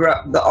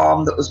the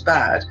arm that was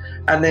bad,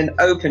 and then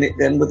open it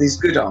then with his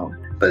good arm.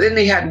 But then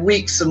he had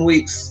weeks and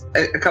weeks,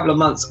 a couple of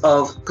months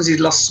because he'd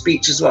lost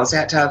speech as well, so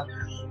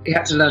he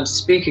had to learn to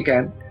speak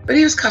again. But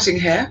he was cutting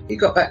hair. He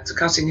got back to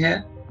cutting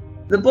hair.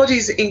 The body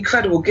is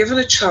incredible. Given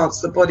a chance,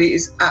 the body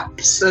is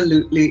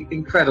absolutely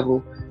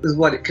incredible with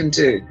what it can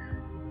do.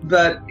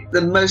 But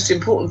the most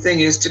important thing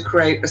is to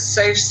create a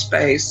safe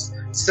space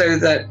so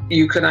that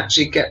you can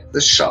actually get the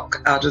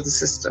shock out of the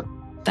system.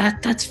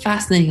 That's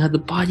fascinating how the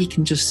body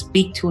can just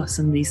speak to us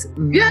in these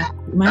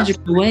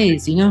magical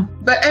ways,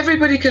 But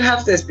everybody can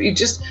have this, but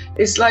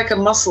it's like a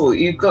muscle.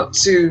 You've got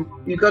to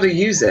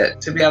use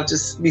it to be able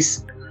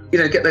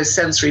to get those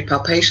sensory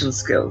palpation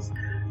skills.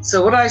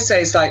 So what I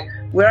say is like,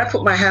 where I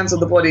put my hands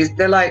on the body,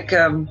 they're like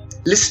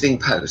listening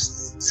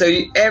posts. So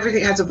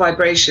everything has a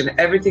vibration,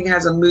 everything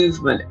has a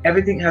movement,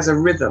 everything has a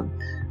rhythm,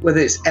 whether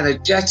it's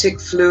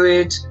energetic,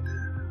 fluid,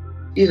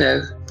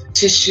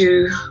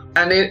 tissue,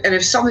 and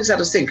if something's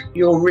out of sync,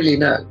 you'll really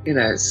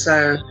know,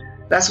 so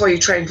that's why you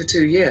train for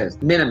 2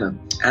 years minimum,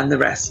 and the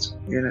rest,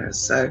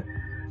 so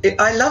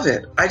I love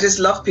it. I just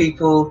love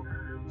people.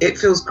 It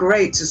feels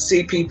great to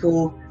see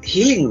people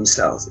healing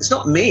themselves. It's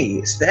not me,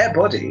 it's their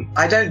body.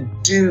 I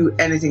don't do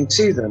anything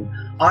to them.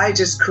 I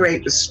just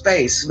create the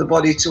space for the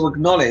body to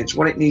acknowledge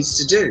what it needs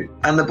to do.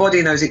 And the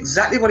body knows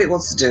exactly what it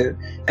wants to do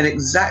in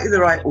exactly the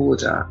right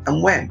order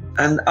and when.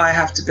 And I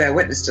have to bear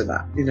witness to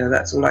that.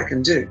 That's all I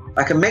can do.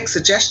 I can make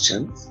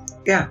suggestions.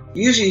 Yeah,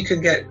 usually you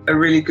can get a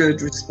really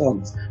good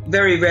response.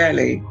 Very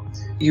rarely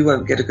you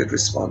won't get a good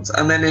response.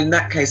 And then in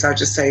that case, I'll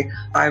just say,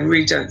 I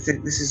really don't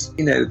think this is,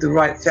 the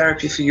right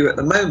therapy for you at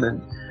the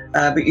moment.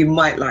 But you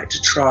might like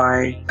to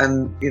try,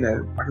 and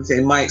I can say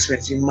in my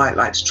experience, you might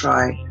like to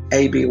try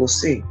A, B, or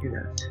C.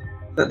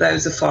 But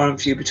those are far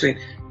and few between.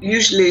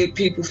 Usually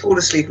people fall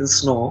asleep and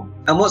snore.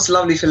 And what's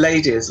lovely for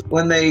ladies,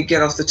 when they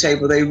get off the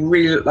table, they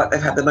really look like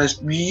they've had the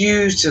most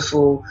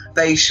beautiful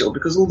facial,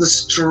 because all the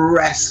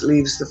stress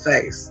leaves the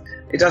face.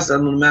 It does that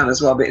on a man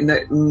as well, but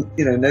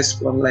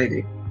noticeable on a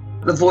lady.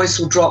 The voice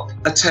will drop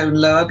a tone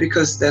lower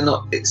because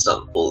it's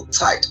not all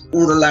tight.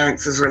 All the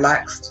larynx is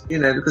relaxed,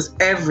 because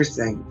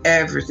everything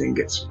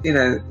gets,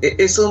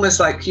 it's almost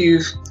like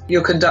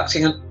you're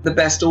conducting the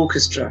best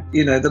orchestra.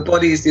 The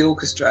body is the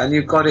orchestra, and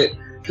you've got it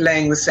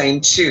playing the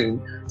same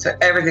tune. So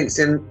everything's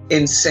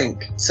in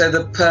sync. So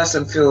the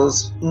person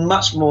feels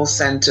much more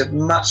centered,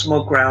 much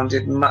more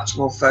grounded, much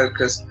more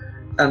focused,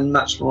 and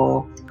much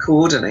more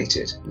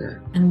coordinated. Yeah.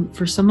 And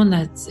for someone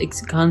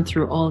that's gone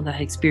through all that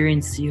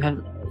experience, you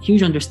have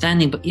huge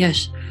understanding, but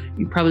yes,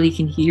 you probably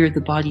can hear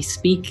the body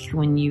speak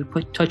when you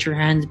touch your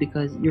hands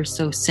because you're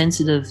so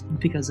sensitive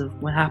because of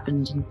what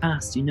happened in the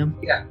past, you know?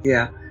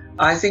 Yeah.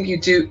 I think you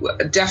do.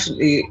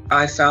 Definitely,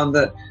 I found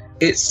that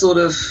it's sort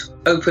of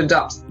opened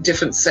up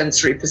different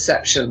sensory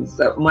perceptions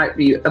that might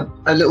be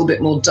a little bit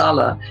more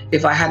duller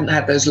if I hadn't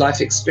had those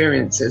life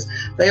experiences.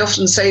 They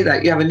often say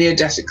that you have a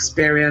near-death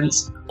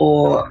experience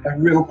or a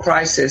real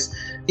crisis,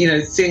 you know,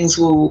 things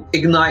will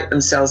ignite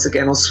themselves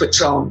again or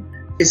switch on.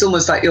 It's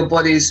almost like your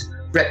body's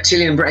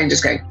reptilian brain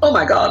just going, oh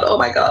my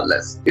God,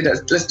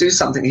 let's do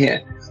something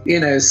here, you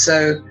know.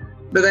 So,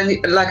 but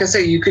then, like I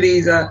say, you could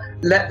either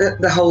let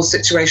the whole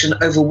situation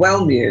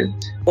overwhelm you,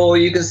 or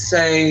you can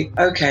say,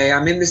 okay,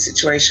 I'm in this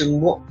situation,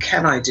 what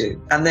can I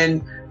do? And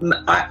then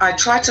I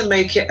try to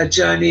make it a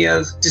journey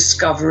of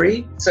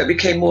discovery, so it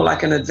became more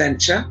like an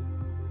adventure.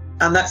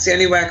 And that's the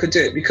only way I could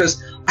do it,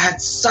 because I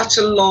had such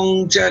a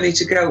long journey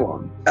to go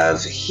on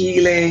of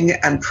healing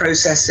and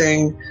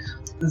processing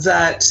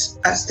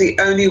that's the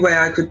only way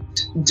I could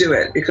do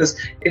it. Because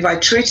if I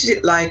treated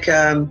it like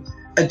a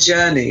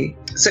journey,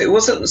 so it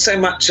wasn't so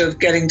much of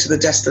getting to the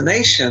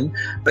destination,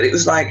 but it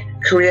was like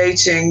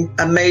creating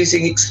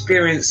amazing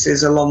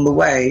experiences along the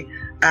way.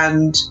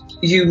 And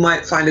you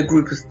might find a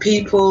group of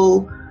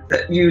people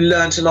that you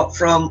learned a lot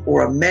from,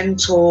 or a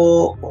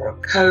mentor, or a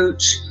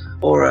coach,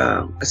 or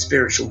a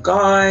spiritual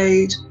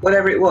guide,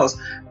 whatever it was.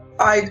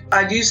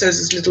 I'd use those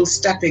as little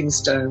stepping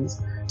stones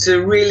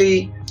to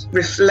really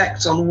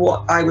reflect on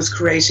what I was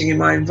creating in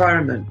my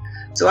environment.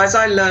 So as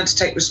I learned to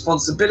take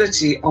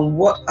responsibility on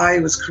what I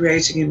was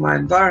creating in my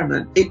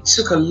environment, it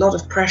took a lot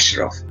of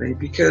pressure off me,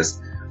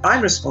 because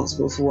I'm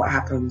responsible for what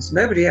happens,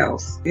 nobody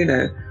else. You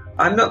know,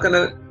 I'm not going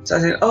to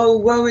say, oh,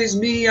 woe is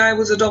me, I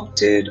was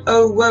adopted.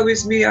 Oh, woe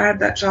is me, I had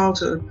that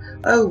childhood.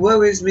 Oh,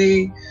 woe is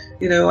me,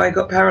 you know, I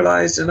got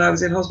paralyzed and I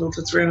was in hospital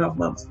for 3.5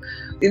 months.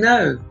 You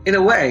know, in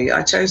a way,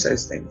 I chose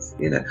those things.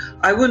 You know,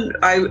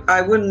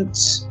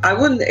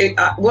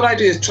 what I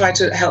do is try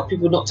to help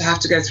people not to have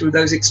to go through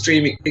those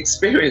extreme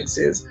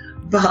experiences,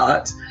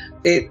 but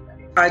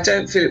I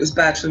don't feel it was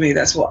bad for me.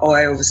 That's what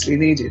I obviously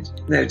needed,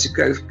 you know, to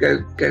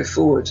go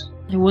forward.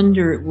 I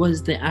wonder,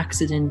 was the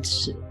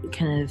accident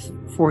kind of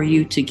for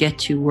you to get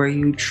to where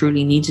you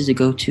truly needed to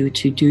go to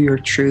do your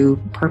true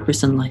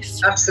purpose in life?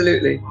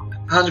 Absolutely.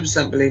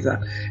 100% believe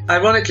that.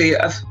 Ironically,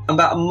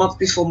 about a month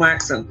before my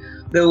accident,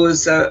 there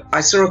was I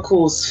saw a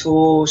course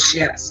for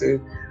shiatsu.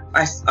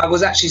 I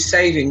was actually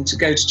saving to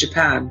go to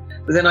Japan,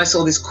 but then I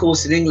saw this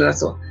course in England. I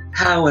thought,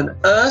 how on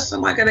earth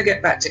am I going to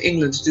get back to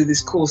England to do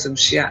this course in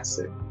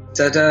shiatsu?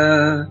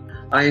 Ta-da!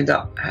 I ended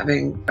up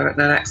having an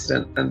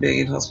accident and being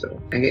in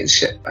hospital and getting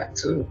shipped back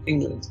to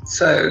England.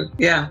 So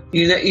yeah,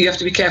 you have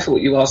to be careful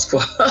what you ask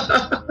for.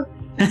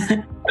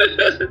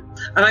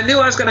 And I knew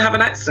I was going to have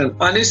an accident.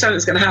 I knew something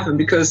was going to happen,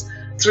 because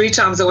 3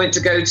 times I went to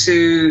go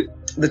to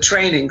the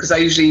training, because I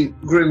usually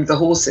groomed the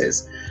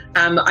horses,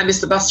 and I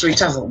missed the bus 3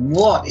 times. I thought,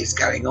 what is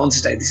going on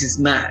today? This is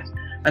mad.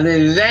 And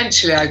then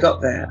eventually I got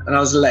there and I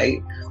was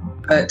late,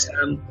 but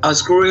I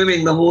was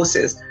grooming the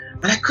horses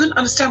and I couldn't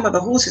understand why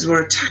the horses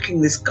were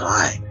attacking this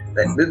guy.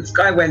 This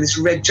guy wearing this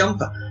red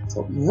jumper. I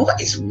thought, what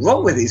is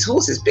wrong with these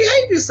horses?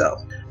 Behave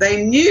yourself.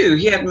 They knew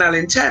he had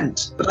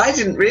malintent, but I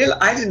didn't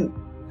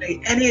pay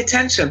any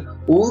attention.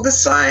 All the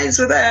signs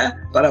were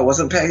there, but I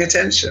wasn't paying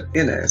attention,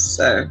 you know.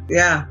 So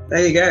yeah,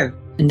 there you go.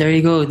 And there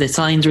you go. The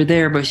signs were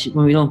there, but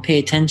when we don't pay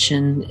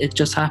attention, it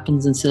just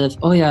happens instead of,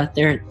 oh yeah,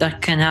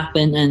 that can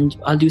happen and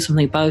I'll do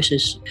something about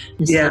it.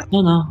 Instead of,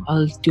 no,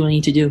 I'll do what I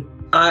need to do.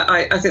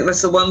 I think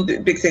that's the one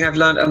big thing I've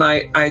learned, and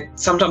I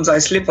sometimes I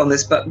slip on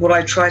this, but what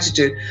I try to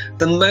do,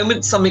 the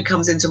moment something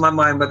comes into my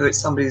mind, whether it's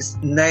somebody's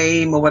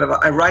name or whatever,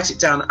 I write it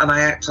down and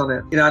I act on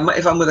it. You know,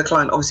 if I'm with a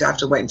client, obviously I have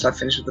to wait until I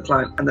finish with the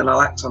client and then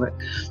I'll act on it,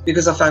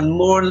 because I found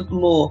more and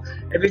more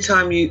every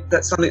time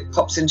that something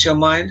pops into your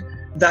mind,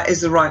 that is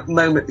the right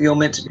moment that you're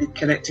meant to be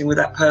connecting with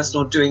that person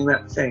or doing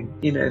that thing,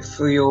 you know,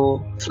 for your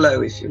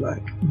flow, if you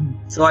like.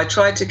 So I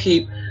try to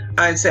keep,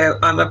 I'd say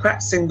I'm a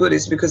practicing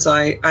Buddhist because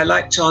I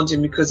like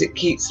chanting, because it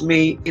keeps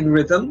me in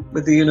rhythm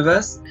with the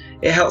universe.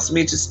 It helps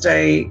me to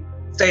stay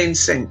in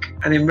sync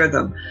and in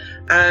rhythm.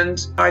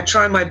 And I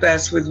try my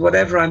best with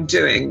whatever I'm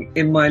doing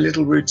in my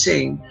little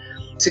routine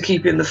to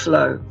keep in the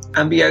flow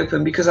and be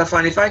open, because I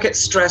find if I get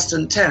stressed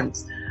and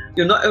tense,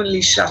 you're not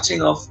only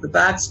shutting off the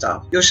bad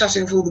stuff, you're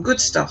shutting off all the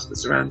good stuff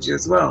that's around you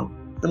as well.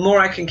 The more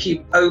I can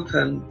keep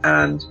open,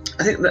 and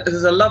I think that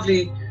there's a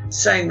lovely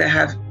saying they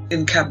have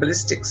in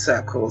Kabbalistic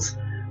circles,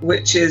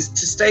 which is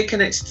to stay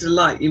connected to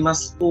light, you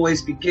must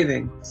always be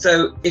giving.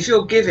 So if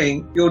you're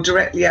giving, you're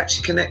directly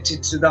actually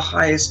connected to the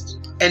highest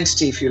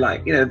entity, if you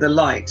like, you know, the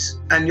light,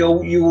 and you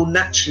will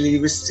naturally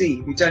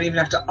receive. You don't even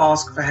have to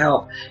ask for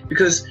help,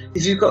 because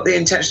if you've got the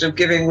intention of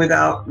giving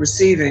without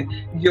receiving,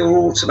 you're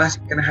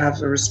automatically going to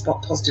have a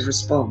positive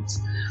response.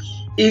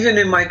 even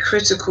in my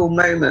critical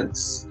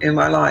moments in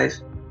my life,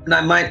 and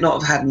I might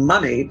not have had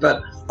money,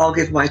 but I'll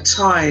give my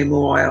time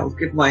or I'll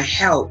give my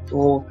help,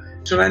 or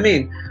do you know what I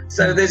mean?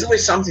 So there's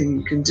always something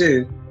you can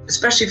do,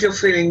 especially if you're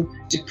feeling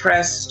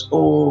depressed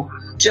or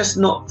just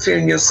not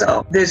feeling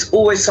yourself. There's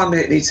always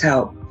somebody that needs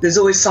help. There's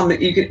always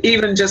something you can,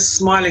 even just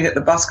smiling at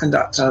the bus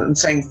conductor and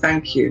saying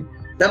thank you.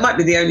 That might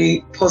be the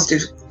only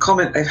positive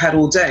comment they've had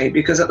all day,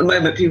 because at the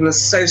moment people are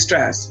so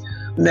stressed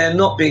and they're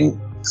not being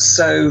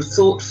so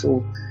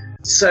thoughtful.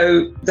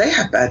 So they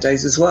have bad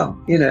days as well,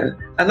 you know,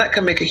 and that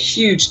can make a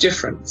huge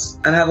difference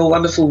and have a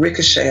wonderful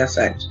ricochet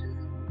effect.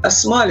 A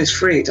smile is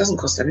free, it doesn't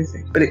cost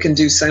anything, but it can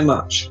do so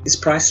much. It's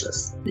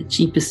priceless. The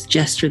cheapest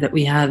gesture that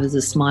we have is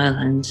a smile,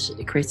 and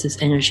it creates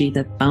this energy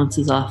that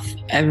bounces off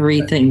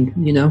everything,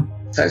 you know?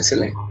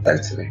 Totally.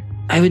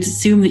 I would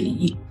assume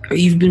that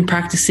you've been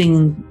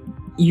practicing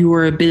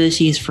your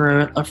abilities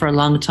for a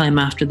long time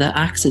after the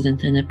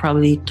accident, and it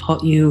probably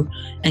taught you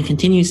and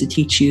continues to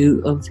teach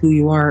you of who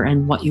you are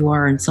and what you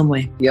are in some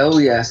way. Oh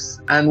yes.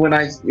 And when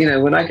I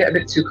get a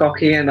bit too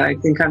cocky and I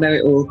think I know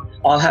it all,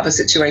 I'll have a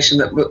situation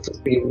that puts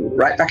me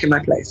right back in my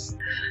place,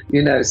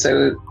 you know.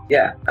 So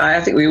yeah, I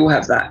think we all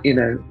have that, you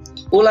know.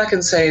 All I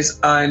can say is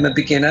I'm a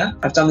beginner.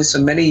 I've done this for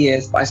many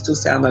years, but I still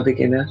say I'm a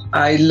beginner.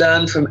 I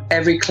learn from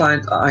every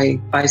client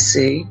I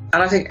see,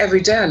 and I think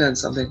every day I learn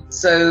something.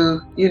 So,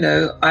 you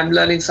know, I'm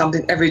learning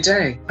something every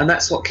day, and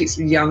that's what keeps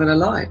me young and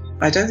alive.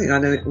 I don't think I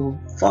know it all.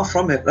 Far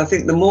from it. I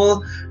think the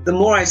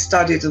more I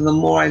studied and the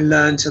more I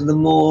learned and the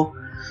more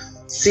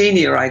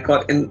senior I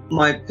got in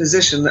my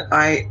position, that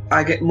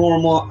I get more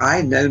and more,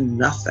 I know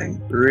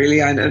nothing.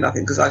 Really, I know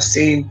nothing, because I've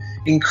seen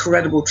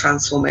incredible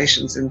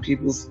transformations in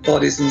people's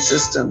bodies and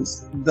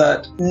systems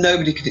that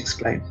nobody could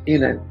explain, you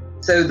know.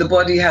 So the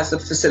body has the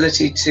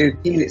facility to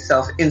heal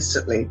itself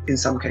instantly in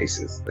some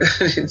cases.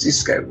 You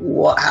just go,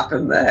 what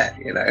happened there,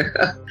 you know?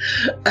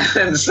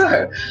 And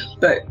so,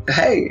 but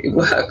hey, it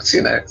worked,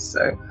 you know.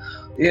 So,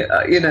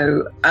 you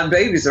know, and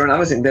babies are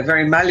another thing. They're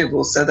very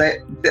malleable, so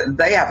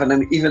they have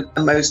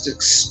a most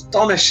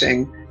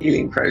astonishing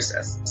healing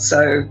process.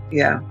 So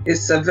yeah,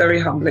 it's a very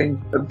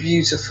humbling, a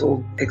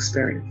beautiful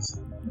experience.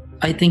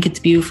 I think it's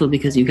beautiful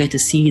because you get to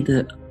see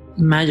the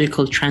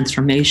magical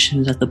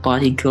transformation that the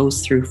body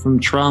goes through, from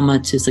trauma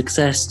to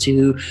success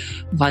to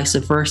vice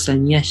versa.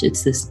 And yet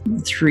it's this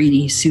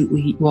 3D suit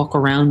we walk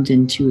around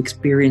in to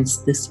experience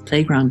this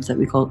playground that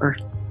we call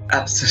Earth.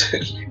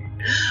 Absolutely.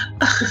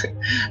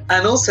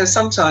 And also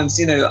sometimes,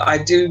 you know, I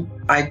do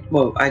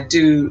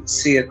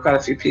see quite a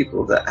few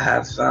people that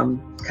have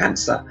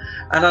cancer,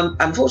 and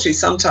unfortunately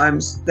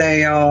sometimes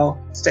they are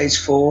stage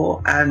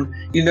 4, and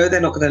you know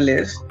they're not going to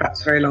live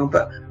perhaps very long,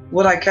 but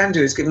what I can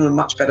do is give them a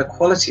much better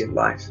quality of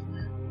life.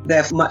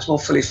 They're much more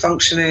fully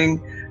functioning.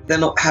 They're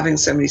not having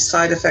so many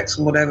side effects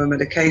from whatever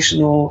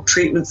medication or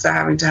treatments they're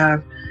having to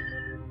have.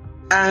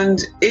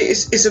 And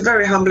it's a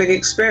very humbling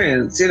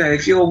experience. You know,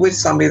 if you're with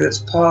somebody that's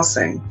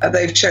passing,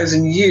 they've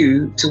chosen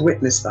you to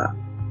witness that.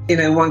 You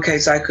know, in one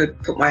case, I could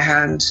put my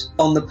hand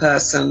on the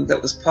person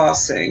that was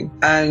passing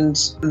and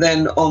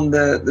then on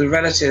the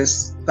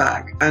relative's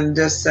back and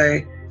just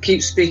say,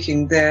 keep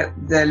speaking, they're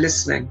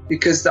listening,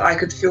 because I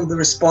could feel the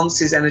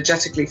responses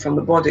energetically from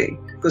the body,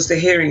 because the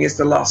hearing is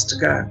the last to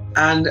go.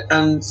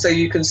 And so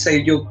you can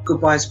say your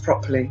goodbyes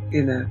properly,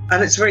 you know,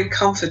 and it's very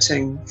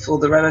comforting for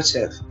the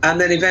relative.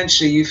 And then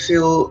eventually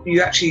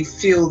you actually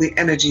feel the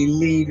energy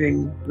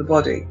leaving the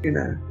body, you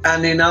know.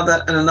 And in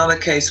another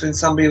case, when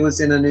somebody was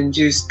in an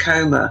induced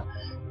coma,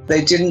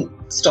 they didn't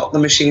stop the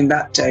machine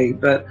that day,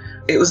 but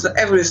it was that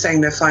everybody was saying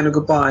their final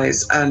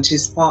goodbyes, and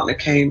his partner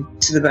came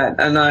to the bed,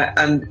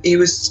 and he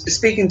was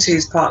speaking to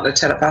his partner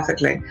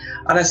telepathically,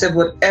 and I said,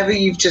 whatever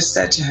you've just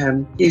said to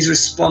him, he's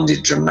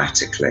responded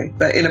dramatically,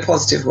 but in a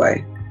positive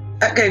way.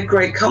 That gave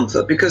great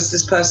comfort, because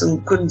this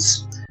person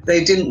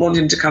they didn't want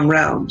him to come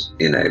round,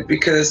 you know,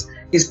 because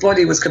his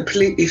body was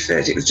completely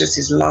fit. It was just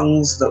his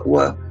lungs that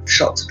were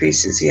shot to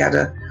pieces. He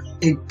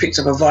picked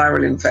up a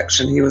viral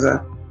infection. He was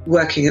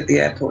working at the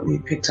airport, and he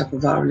picked up a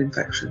viral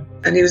infection,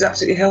 and he was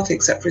absolutely healthy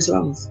except for his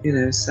lungs, you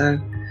know. So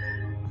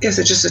yes,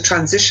 it's just a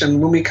transition.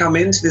 When we come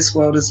into this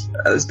world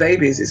as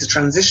babies, it's a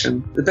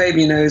transition. The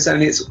baby knows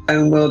only its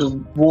own world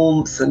of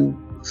warmth and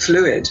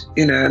fluid,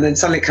 you know, and then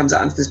suddenly it comes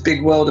out into this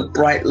big world of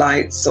bright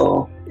lights,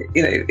 or,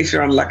 you know, if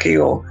you're unlucky,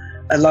 or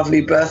a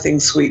lovely birthing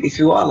suite if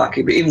you are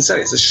lucky. But even so,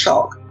 it's a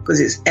shock, because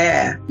it's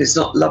air. It's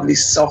not lovely,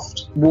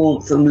 soft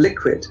warmth and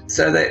liquid.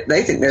 So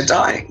they think they're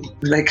dying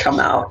when they come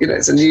out. You know,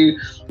 it's a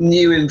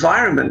new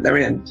environment they're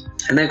in.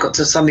 And they've got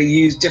to suddenly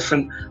use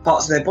different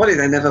parts of their body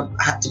they never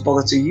had to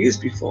bother to use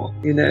before,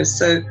 you know.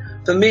 So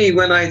for me,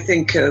 when I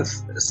think of,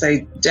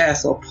 say,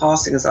 death or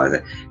passing, as I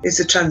say, it's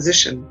a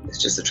transition.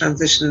 It's just a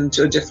transition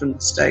into a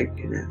different state,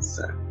 you know.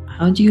 So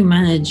how do you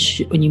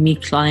manage when you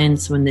meet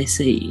clients, when they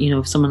say, you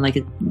know, someone like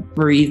a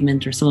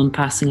bereavement or someone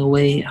passing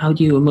away, how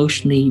do you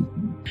emotionally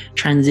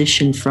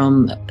transition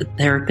from a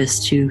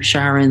therapist to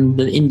Sharon,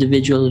 the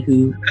individual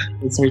who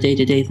does her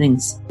day-to-day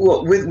things?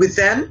 What, with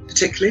them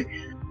particularly?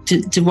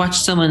 to watch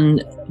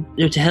someone,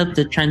 or to help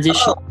the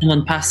transition,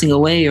 someone passing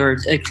away or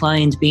a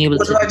client being able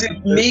What to... do I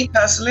do? Me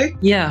personally?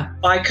 Yeah.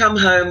 I come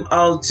home,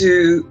 I'll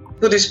do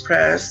Buddhist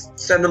prayers,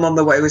 send them on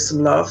the way with some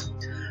love,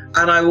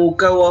 and I will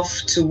go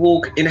off to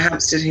walk in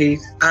Hampstead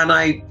Heath, and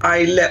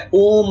I let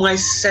all my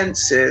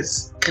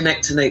senses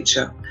connect to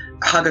nature.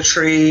 Hug a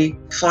tree,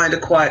 find a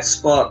quiet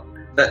spot,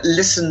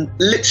 listen.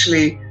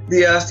 Literally,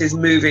 the earth is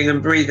moving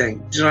and breathing.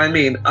 Do you know what I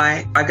mean?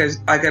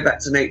 I go back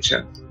to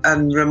nature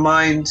and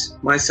remind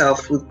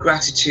myself with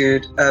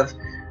gratitude of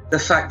the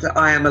fact that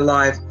I am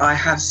alive, I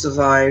have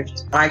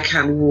survived, I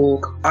can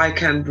walk, I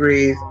can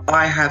breathe,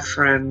 I have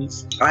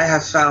friends, I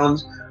have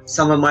found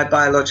some of my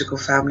biological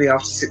family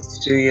after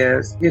 62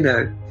 years, you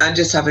know, and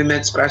just have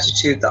immense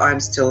gratitude that I'm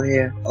still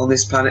here on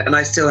this planet and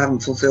I still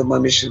haven't fulfilled my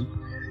mission.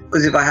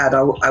 Because if I had,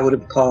 I would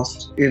have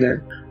passed, you know.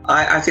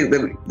 I think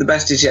that the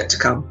best is yet to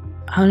come.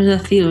 How did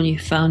that feel when you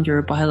found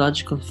your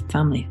biological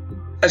family?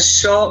 A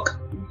shock,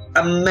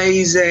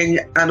 amazing,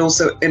 and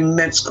also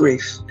immense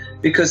grief.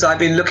 Because I've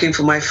been looking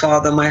for my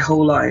father my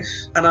whole life.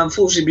 And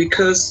unfortunately,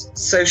 because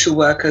social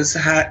workers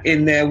had,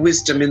 in their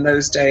wisdom in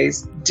those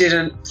days,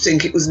 didn't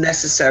think it was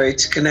necessary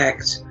to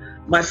connect.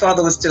 My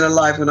father was still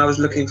alive when I was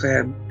looking for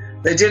him.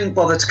 They didn't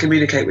bother to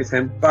communicate with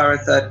him via a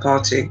third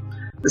party.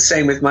 The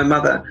same with my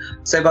mother.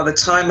 So by the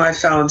time I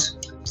found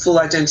full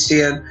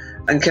identity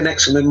and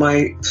connection with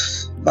my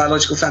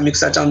biological family,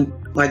 because I'd done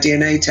my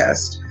DNA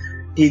test,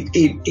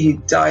 he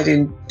died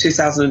in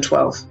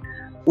 2012,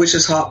 which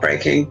was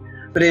heartbreaking.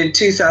 But in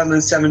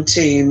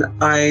 2017,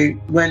 I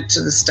went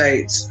to the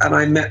States and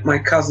I met my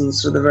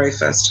cousins for the very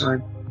first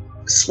time.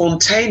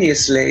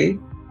 Spontaneously,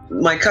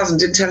 my cousin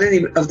didn't tell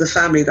any of the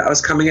family that I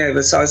was coming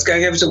over. So I was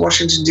going over to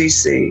Washington,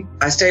 D.C.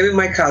 I stayed with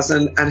my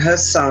cousin and her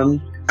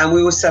son, and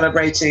we were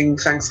celebrating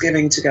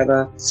Thanksgiving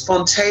together.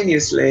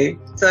 Spontaneously,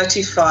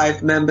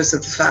 35 members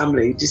of the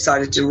family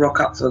decided to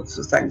rock up for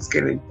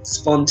Thanksgiving.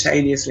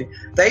 Spontaneously.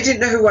 They didn't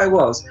know who I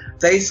was.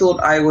 They thought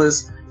I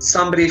was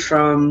somebody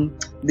from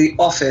the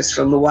office,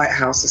 from the White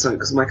House or something,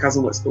 because my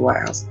cousin works at the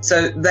White House.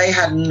 So they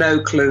had no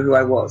clue who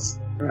I was,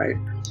 right?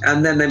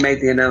 And then they made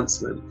the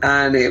announcement.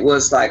 And it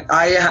was like,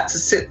 I had to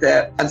sit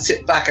there and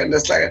sit back and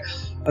just like,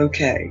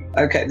 okay,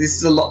 this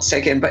is a lot to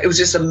take in. But it was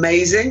just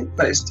amazing.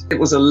 But it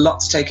was a lot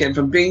to take in,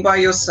 from being by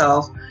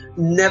yourself,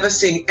 never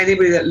seeing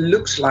anybody that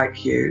looked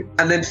like you,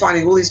 and then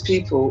finding all these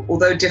people,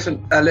 although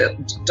different, a little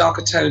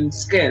darker toned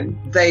skin,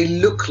 they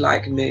look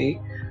like me.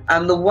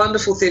 And the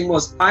wonderful thing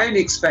was, I only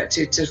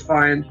expected to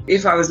find,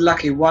 if I was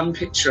lucky, one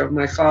picture of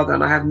my father,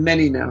 and I have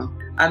many now.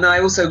 And I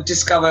also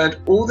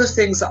discovered all the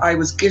things that I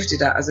was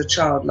gifted at as a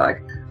child.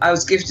 Like, I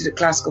was gifted at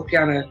classical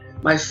piano.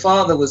 My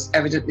father was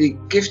evidently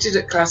gifted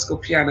at classical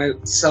piano,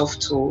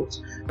 self-taught.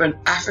 For an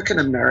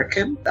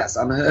African-American, that's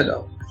unheard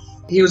of.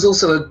 He was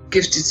also a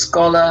gifted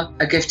scholar,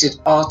 a gifted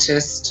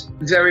artist,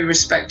 very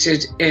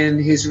respected in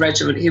his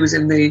regiment. He was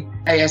in the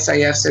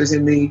ASAF, so he was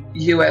in the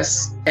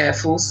US Air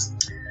Force.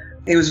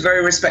 He was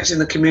very respected in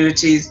the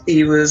communities.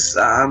 He was,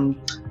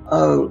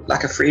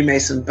 like a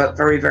Freemason, but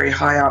very, very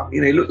high up.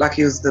 You know, he looked like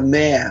he was the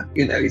mayor.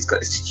 You know, he's got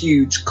this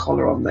huge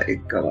collar on that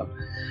he'd got on.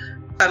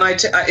 And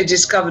I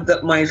discovered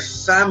that my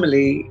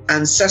family,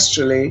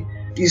 ancestrally,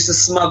 used to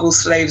smuggle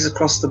slaves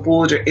across the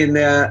border in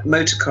their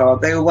motor car.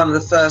 They were one of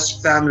the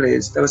first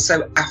families. They were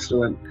so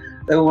affluent.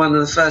 They were one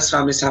of the first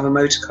families to have a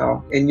motor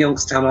car in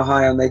Youngstown,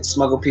 Ohio, and they'd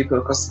smuggle people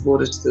across the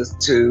border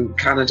to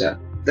Canada.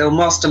 They were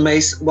master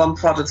mason. One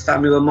part of the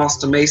family were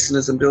master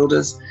masoners and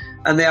builders,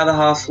 and the other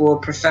half were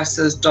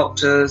professors,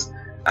 doctors,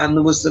 and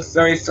there was the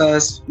very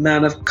first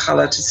man of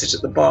colour to sit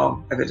at the bar,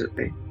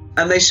 evidently.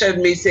 And they showed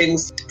me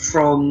things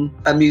from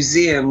a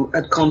museum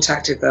had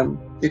contacted them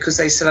because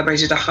they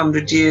celebrated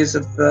 100 years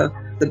of the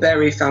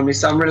Berry family.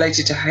 So I'm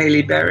related to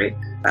Haley Berry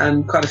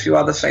and quite a few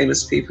other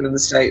famous people in the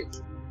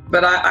States.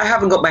 But I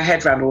haven't got my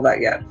head around all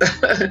that yet.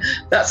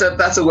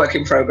 That's a work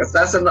in progress.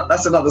 That's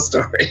another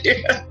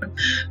story.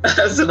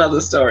 That's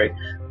another story.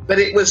 But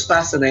it was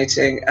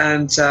fascinating,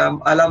 and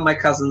I love my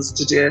cousins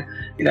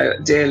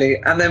dearly.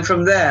 And then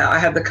from there, I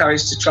had the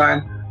courage to try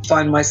and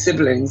find my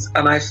siblings,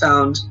 and I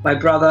found my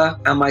brother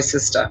and my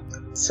sister.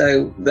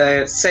 So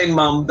they're same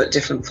mum but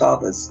different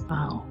fathers.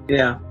 Wow.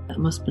 Yeah. That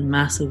must have been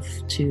massive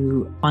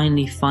to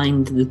finally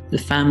find the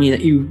family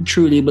that you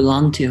truly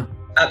belong to.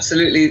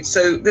 Absolutely.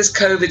 So this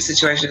COVID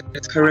situation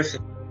is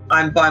horrific.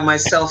 I'm by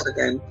myself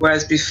again,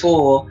 whereas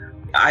before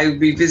I would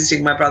be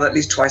visiting my brother at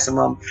least twice a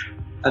month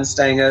and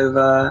staying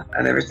over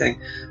and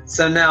everything.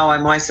 So now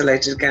I'm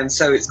isolated again.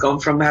 So it's gone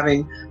from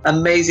having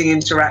amazing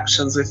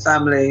interactions with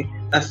family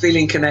and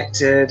feeling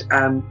connected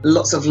and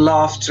lots of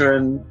laughter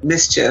and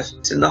mischief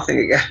to nothing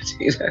again,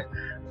 you know.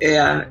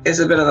 Yeah, it's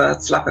a bit of a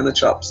slap in the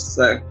chops.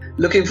 So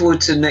looking forward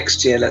to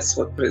next year, let's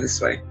put it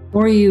this way.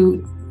 Or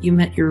you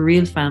met your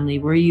real family,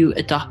 were you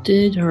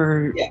adopted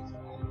or?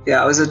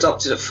 Yeah, I was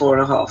adopted at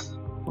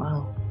 4.5.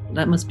 Wow,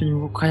 that must have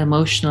been quite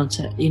emotional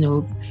to,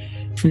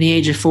 from the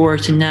age of 4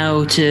 to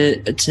now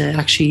to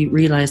actually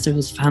realise there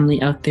was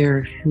family out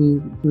there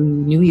who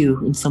knew you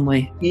in some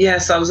way?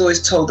 Yes, I was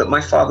always told that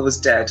my father was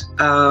dead.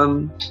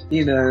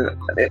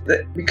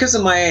 Because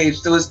of my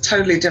age, there was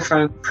totally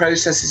different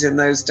processes in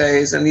those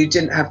days, and you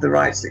didn't have the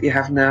rights that you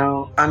have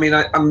now. I mean,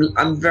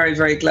 I'm very,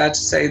 very glad to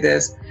say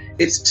this.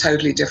 It's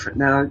totally different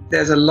now.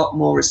 There's a lot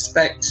more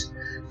respect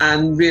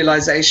and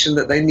realization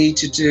that they need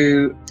to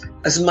do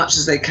as much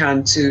as they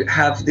can to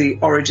have the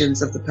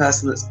origins of the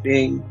person that's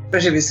being,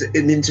 especially if it's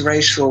an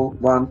interracial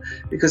one,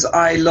 because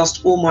I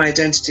lost all my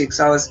identity because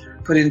I was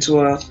put into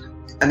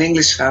an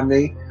English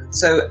family.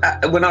 So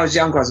when I was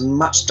younger, I was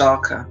much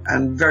darker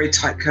and very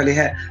tight curly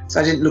hair. So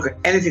I didn't look at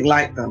anything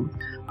like them.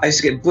 I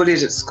used to get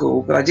bullied at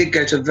school, but I did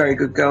go to a very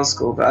good girls'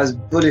 school, but I was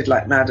bullied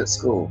like mad at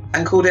school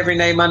and called every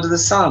name under the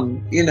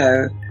sun,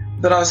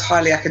 but I was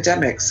highly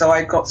academic, so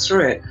I got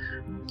through it.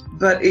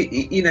 But,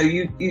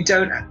 you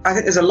don't, I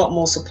think there's a lot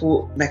more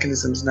support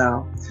mechanisms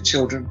now for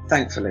children,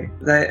 thankfully.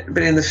 But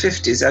in the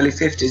 50s, early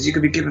 50s, you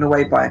could be given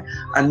away by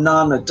a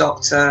nun, a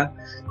doctor,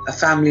 a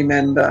family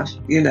member,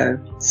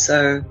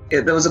 So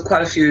there was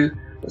quite a few,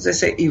 as they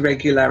say,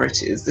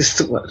 irregularities, is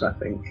the word, I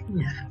think.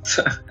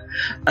 Yeah.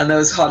 And there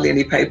was hardly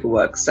any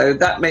paperwork. So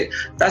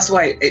that's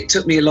why it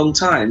took me a long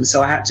time.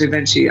 So I did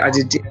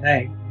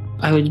DNA.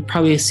 I would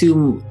probably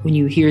assume when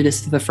you hear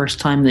this for the first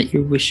time that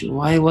you wish,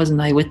 why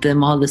wasn't I with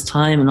them all this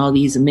time? And all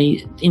these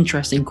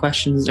interesting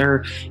questions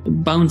are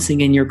bouncing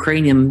in your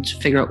cranium to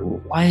figure out,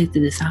 why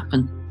did this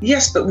happen?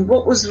 Yes, but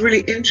what was really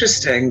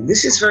interesting,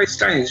 this is very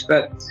strange,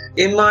 but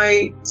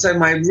my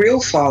real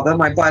father,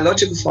 my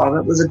biological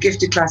father, was a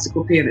gifted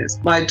classical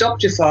pianist. My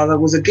adoptive father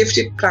was a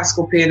gifted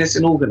classical pianist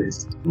and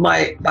organist.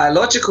 My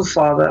biological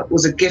father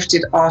was a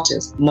gifted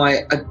artist.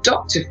 My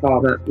adoptive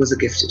father was a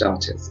gifted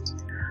artist.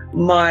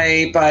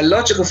 My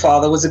biological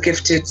father was a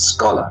gifted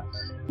scholar.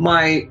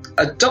 My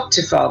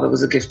adoptive father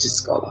was a gifted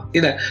scholar,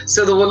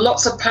 so there were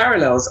lots of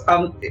parallels.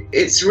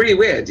 It's really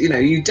weird,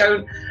 you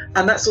don't,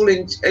 and that's all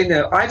in,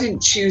 I didn't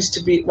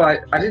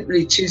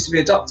really choose to be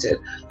adopted,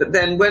 but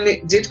then when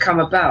it did come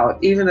about,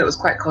 even though it was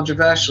quite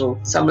controversial,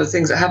 some of the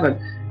things that happened,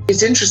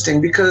 it's interesting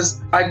because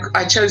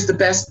I chose the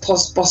best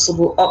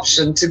possible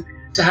option to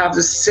have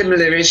the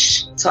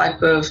similar-ish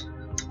type of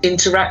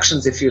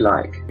interactions, if you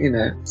like,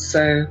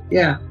 so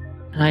yeah.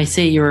 And I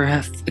say you're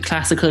a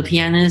classical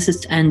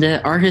pianist and an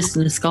artist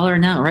and a scholar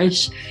now,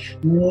 right?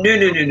 No.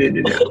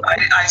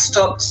 I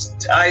stopped.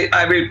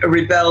 I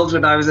rebelled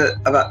when I was at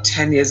about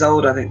 10 years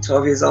old, I think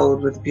 12 years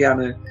old, with the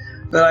piano.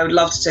 But I would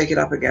love to take it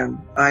up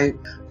again. I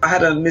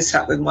had a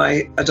mishap with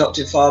my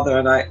adoptive father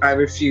and I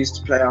refused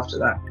to play after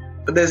that.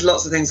 But there's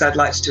lots of things I'd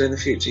like to do in the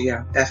future,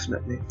 yeah,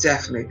 definitely.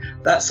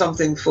 That's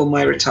something for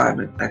my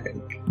retirement, I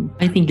think.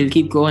 I think you'll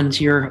keep going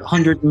to your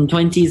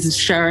 120s,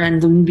 Sharon,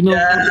 and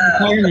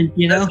retirement,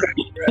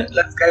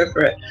 Let's go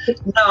for it.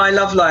 No, I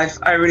love life,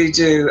 I really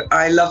do.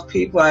 I love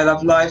people, I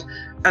love life,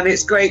 and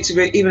it's great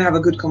to even have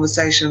a good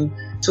conversation,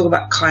 talk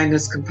about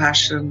kindness,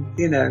 compassion,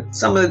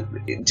 some of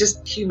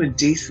just human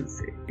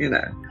decency,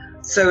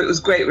 So it was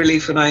great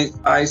relief when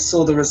I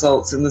saw the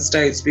results in the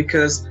States,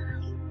 because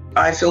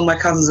I feel my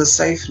cousins are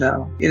safe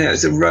now.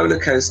 It's a roller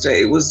coaster.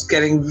 It was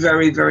getting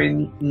very,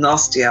 very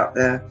nasty out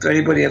there for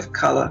anybody of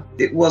colour.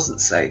 It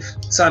wasn't safe.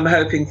 So I'm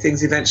hoping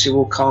things eventually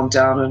will calm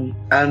down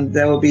and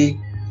there will be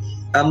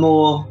a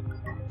more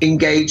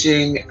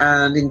engaging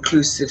and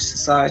inclusive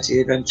society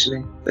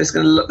eventually. There's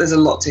a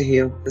lot to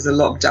heal. There's a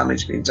lot of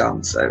damage being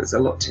done, so there's a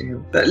lot to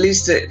heal. But at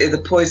least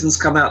the poison's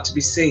come out to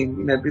be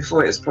seen.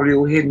 Before it was probably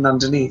all hidden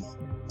underneath.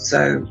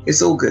 So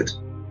it's all good.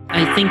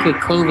 I think with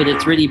COVID,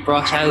 it's really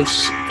brought out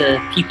the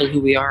people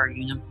who we are,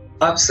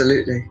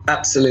 Absolutely.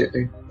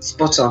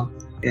 Spot on.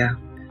 Yeah,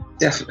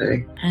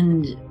 definitely.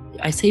 And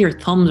I say your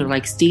thumbs are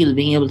like steel,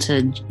 being able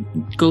to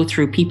go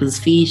through people's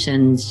feet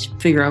and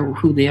figure out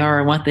who they are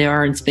and what they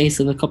are in space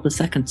of a couple of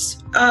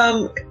seconds.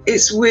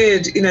 It's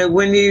weird,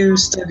 when you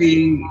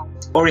study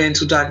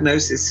Oriental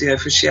diagnosis,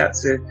 for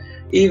shiatsu,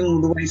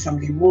 even the way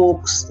somebody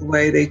walks, the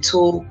way they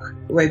talk,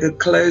 the way the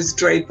clothes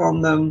drape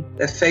on them,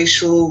 their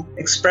facial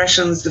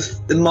expressions,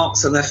 the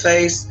marks on their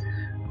face,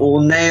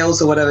 or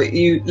nails or whatever,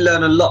 you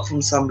learn a lot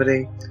from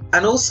somebody.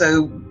 And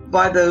also,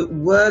 by the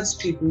words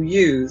people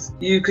use,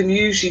 you can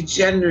usually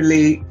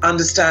generally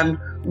understand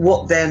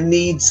what their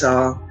needs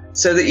are,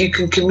 so that you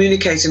can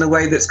communicate in a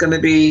way that's going to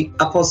be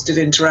a positive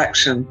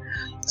interaction.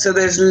 So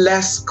there's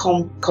less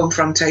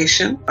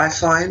confrontation, I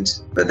find.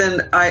 But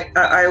then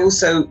I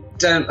also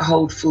don't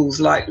hold fools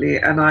lightly.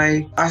 And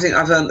I think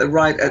I've earned the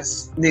right at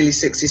nearly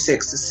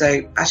 66 to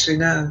say, actually,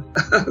 no,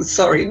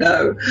 sorry,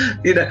 no.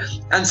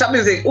 And some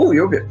people think, oh,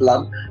 you're a bit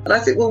blunt. And I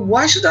think, well,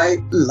 why should I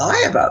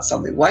lie about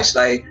something? Why should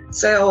I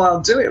say, oh,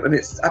 I'll do it when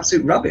it's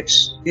absolute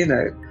rubbish,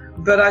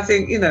 But I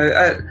think,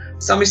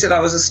 somebody said I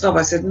was a snob.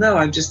 I said, no,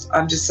 I'm just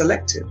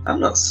selective. I'm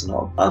not a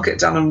snob. I'll get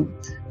down and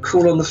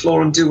crawl on the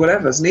floor and do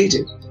whatever's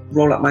needed.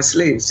 Roll up my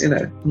sleeves,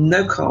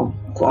 no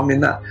qualm in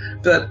that.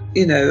 But,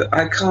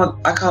 I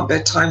can't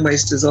bear time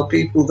wasters or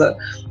people that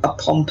are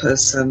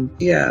pompous and,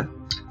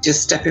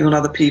 just stepping on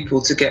other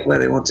people to get where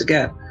they want to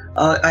get.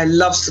 I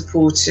love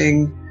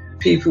supporting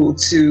people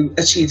to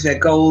achieve their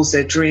goals,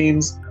 their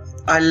dreams.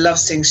 I love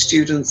seeing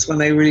students when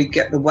they really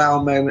get the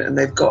wow moment and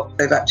they've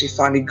actually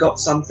finally got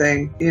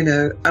something, you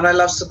know. And I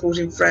love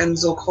supporting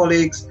friends or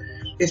colleagues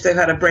if they've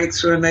had a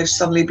breakthrough and they've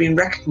suddenly been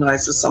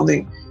recognised as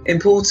something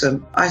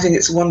important. I think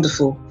it's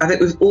wonderful. I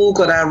think we've all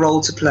got our role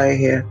to play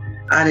here,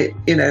 and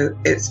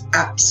it's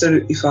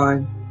absolutely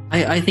fine.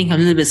 I think I'm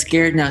a little bit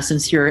scared now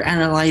since you're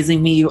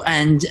analysing me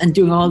and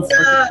doing all this.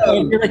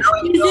 No, you're like,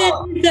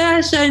 no, is it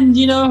that? And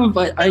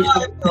but I'm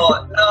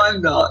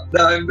not.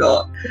 No,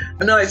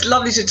 it's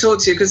lovely to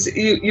talk to you because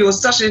you're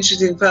such an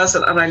interesting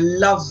person, and I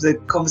love the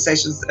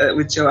conversations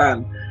with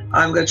Joanne.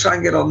 I'm going to try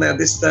and get on there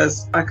this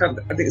Thursday. I think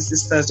it's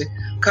this Thursday.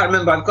 I can't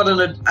remember. I've got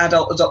an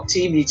adult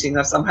adoptee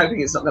meeting, so I'm hoping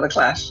it's not going to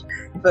clash.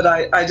 But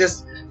I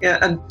just,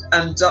 and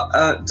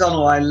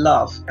Donald I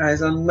love.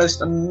 He's a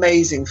most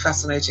amazing,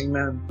 fascinating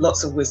man.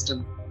 Lots of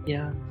wisdom.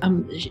 Yeah.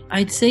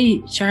 I'd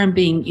say, Sharon,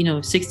 being,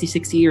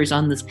 60 years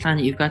on this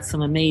planet, you've got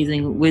some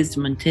amazing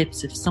wisdom and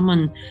tips. If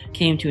someone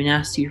came to you and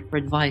asked you for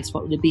advice,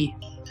 what would it be?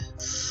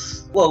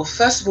 Well,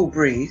 first of all,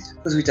 breathe,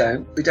 because we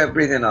don't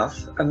breathe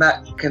enough, and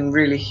that can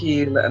really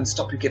heal and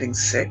stop you getting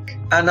sick.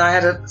 And I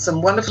had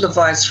some wonderful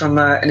advice from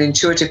an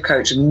intuitive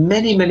coach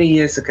many, many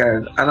years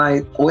ago, and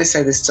I always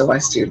say this to my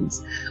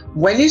students.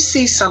 When you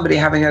see somebody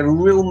having a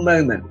real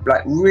moment,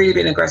 like really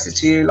being aggressive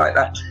to you like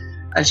that,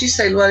 and she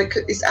said, well,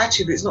 it's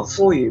actually, but it's not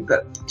for you,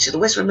 but you should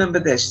always remember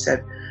this. She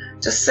said,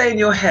 just say in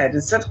your head,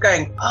 instead of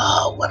going,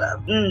 oh, what a,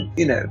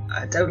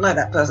 I don't like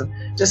that person,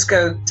 just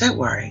go, don't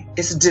worry,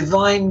 it's a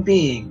divine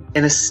being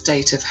in a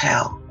state of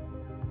hell.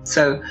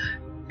 So,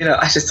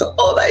 I just thought,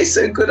 oh, that is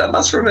so good, I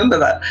must remember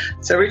that.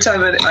 So every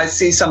time I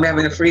see somebody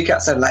having a freak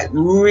out, so like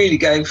really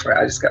going for it,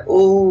 I just go,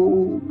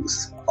 oh,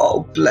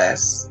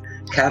 bless.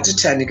 Count to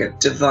 10, you go,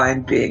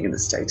 divine being in a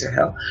state of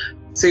hell.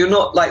 So you're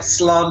not like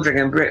slandering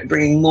and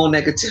bringing more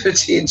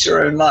negativity into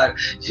your own life.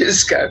 You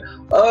just go,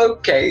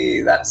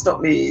 okay, that's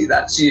not me,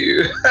 that's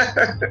you.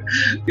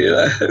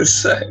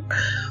 So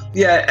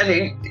yeah,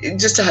 and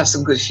just to have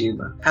some good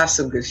humour.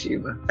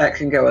 That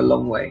can go a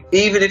long way.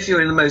 Even if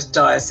you're in the most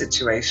dire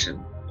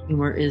situation.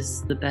 Humor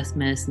is the best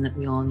medicine that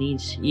we all need,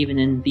 even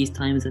in these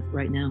times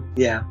right now.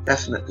 Yeah,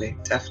 definitely.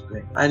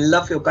 I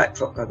love your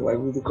backdrop, by the way,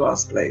 with the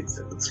grass blades.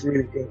 It looks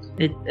really good.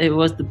 It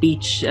was the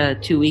beach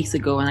 2 weeks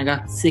ago, and I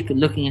got sick of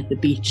looking at the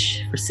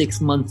beach for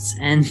 6 months.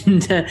 And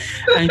it's the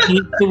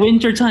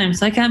winter time,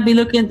 so I can't be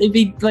looking at it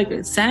be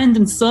like sand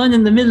and sun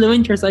in the middle of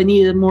winter. So I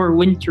need a more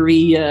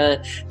wintry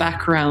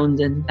background,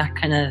 and that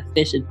kind of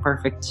fitted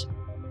perfect.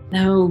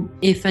 Now,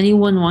 if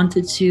anyone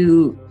wanted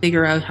to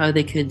figure out how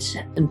they could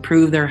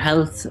improve their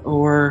health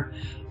or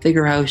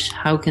figure out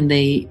how can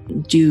they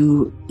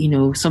do,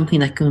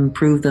 something that can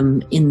improve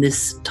them in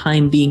this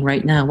time being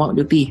right now, what would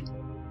it be?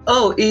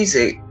 Oh,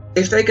 easy.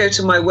 If they go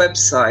to my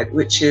website,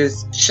 which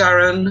is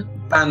Sharon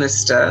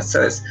Bannister,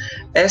 so it's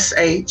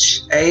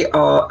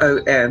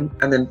SHARON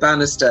and then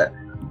Bannister,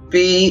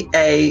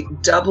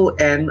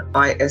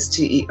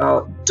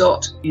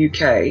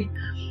 BANNISTER.UK.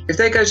 If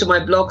they go to my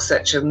blog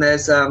section,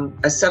 there's a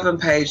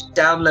 7-page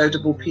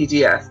downloadable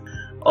PDF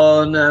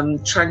on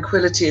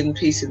tranquility and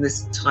peace in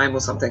this time or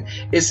something.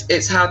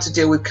 It's how to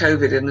deal with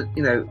COVID and,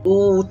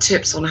 all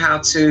tips on how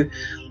to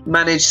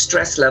manage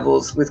stress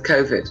levels with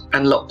COVID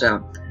and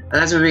lockdown.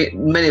 And as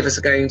many of us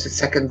are going into the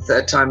second,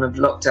 third time of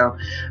lockdown.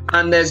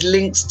 And there's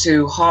links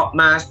to heart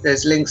math,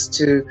 there's links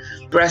to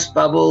breath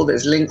bubble,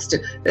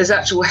 there's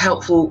actual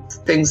helpful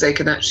things they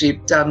can actually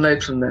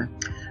download from there.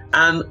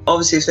 And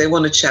obviously, if they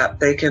want to chat,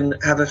 they can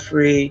have a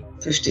free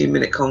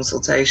 15-minute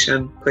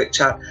consultation, quick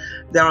chat.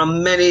 There are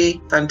many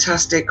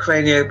fantastic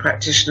cranio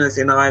practitioners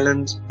in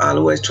Ireland. I'll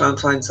always try and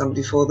find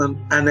somebody for them.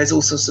 And there's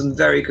also some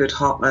very good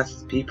heart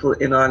math people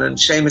in Ireland.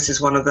 Seamus is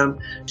one of them.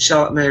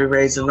 Charlotte Mary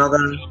Ray's another.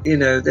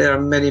 There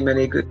are many,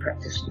 many good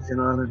practitioners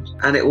in Ireland.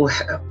 And it will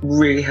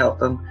really help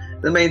them.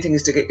 The main thing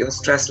is to get your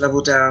stress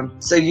level down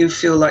so you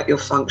feel like you're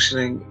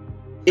functioning.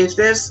 If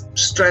there's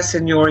stress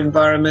in your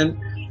environment,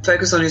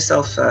 focus on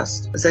yourself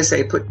first. As they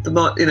say, put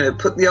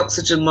the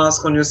oxygen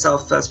mask on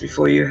yourself first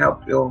before you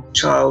help your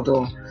child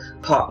or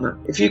partner.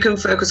 If you can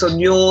focus on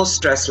your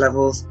stress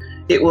levels,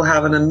 it will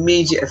have an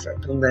immediate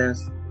effect on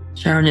theirs.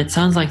 Sharon, it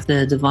sounds like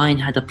the divine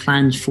had a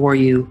plan for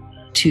you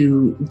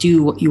to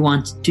do what you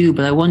want to do,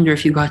 but I wonder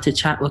if you got to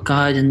chat with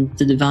God and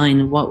the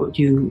divine, what would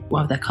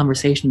that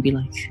conversation be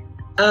like?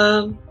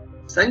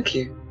 Thank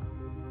you.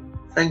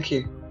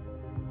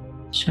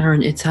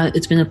 Sharon,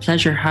 it's been a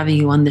pleasure having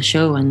you on the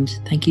show, and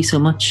thank you so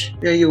much.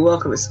 Yeah, you're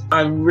welcome.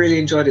 I really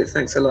enjoyed it.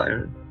 Thanks a lot,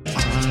 Erin.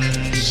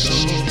 I'm so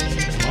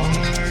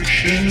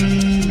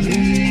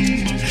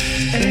partially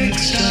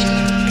excited.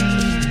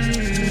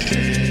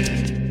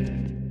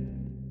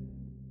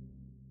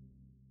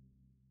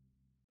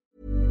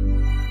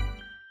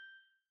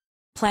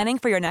 Planning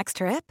for your next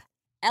trip?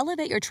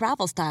 Elevate your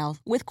travel style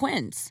with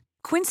Quince.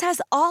 Quince has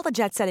all the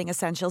jet-setting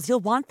essentials you'll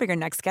want for your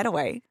next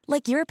getaway,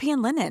 like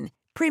European linen,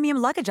 premium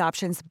luggage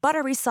options,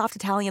 buttery soft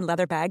Italian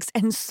leather bags,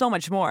 and so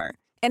much more.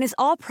 And is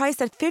all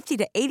priced at 50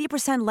 to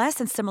 80% less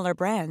than similar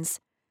brands.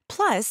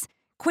 Plus,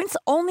 Quince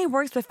only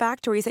works with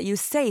factories that use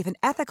safe and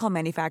ethical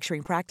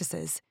manufacturing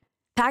practices.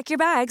 Pack your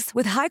bags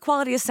with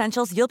high-quality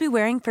essentials you'll be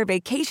wearing for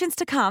vacations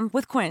to come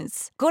with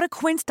Quince. Go to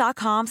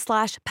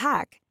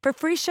quince.com/pack for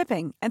free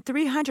shipping and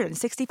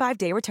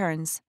 365-day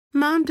returns.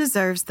 Mom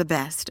deserves the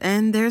best,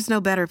 and there's no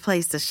better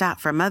place to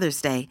shop for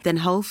Mother's Day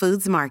than Whole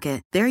Foods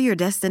Market. They're your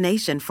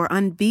destination for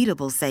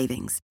unbeatable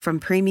savings, from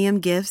premium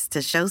gifts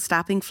to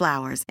show-stopping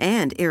flowers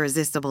and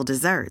irresistible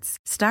desserts.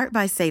 Start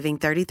by saving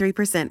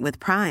 33% with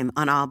Prime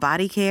on all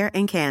body care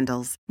and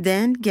candles.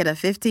 Then get a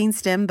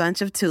 15-stem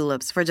bunch of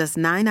tulips for just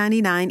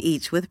 $9.99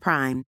 each with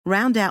Prime.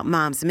 Round out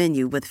Mom's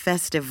menu with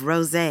festive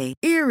rosé,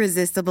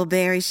 irresistible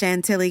berry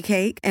chantilly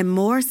cake, and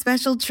more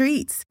special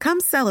treats. Come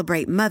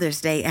celebrate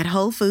Mother's Day at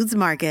Whole Foods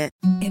Market.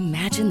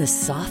 Imagine the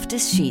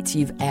softest sheets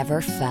you've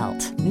ever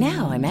felt.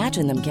 Now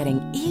imagine them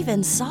getting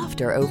even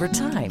softer over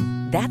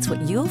time. That's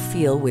what you'll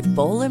feel with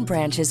Boll &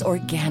 Branch's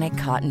organic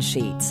cotton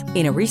sheets.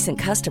 In a recent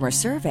customer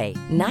survey,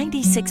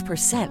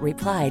 96%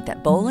 replied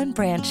that Boll &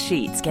 Branch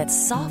sheets get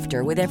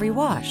softer with every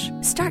wash.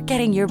 Start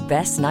getting your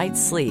best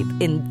night's sleep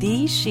in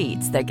these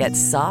sheets that get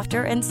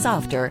softer and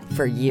softer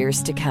for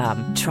years to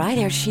come. Try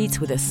their sheets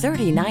with a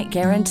 30-night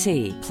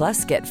guarantee.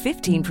 Plus, get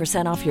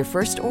 15% off your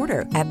first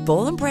order at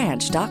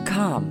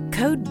bollandbranch.com.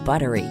 Code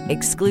BUTTERY.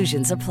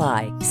 Exclusions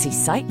apply. See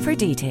site for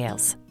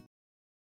details.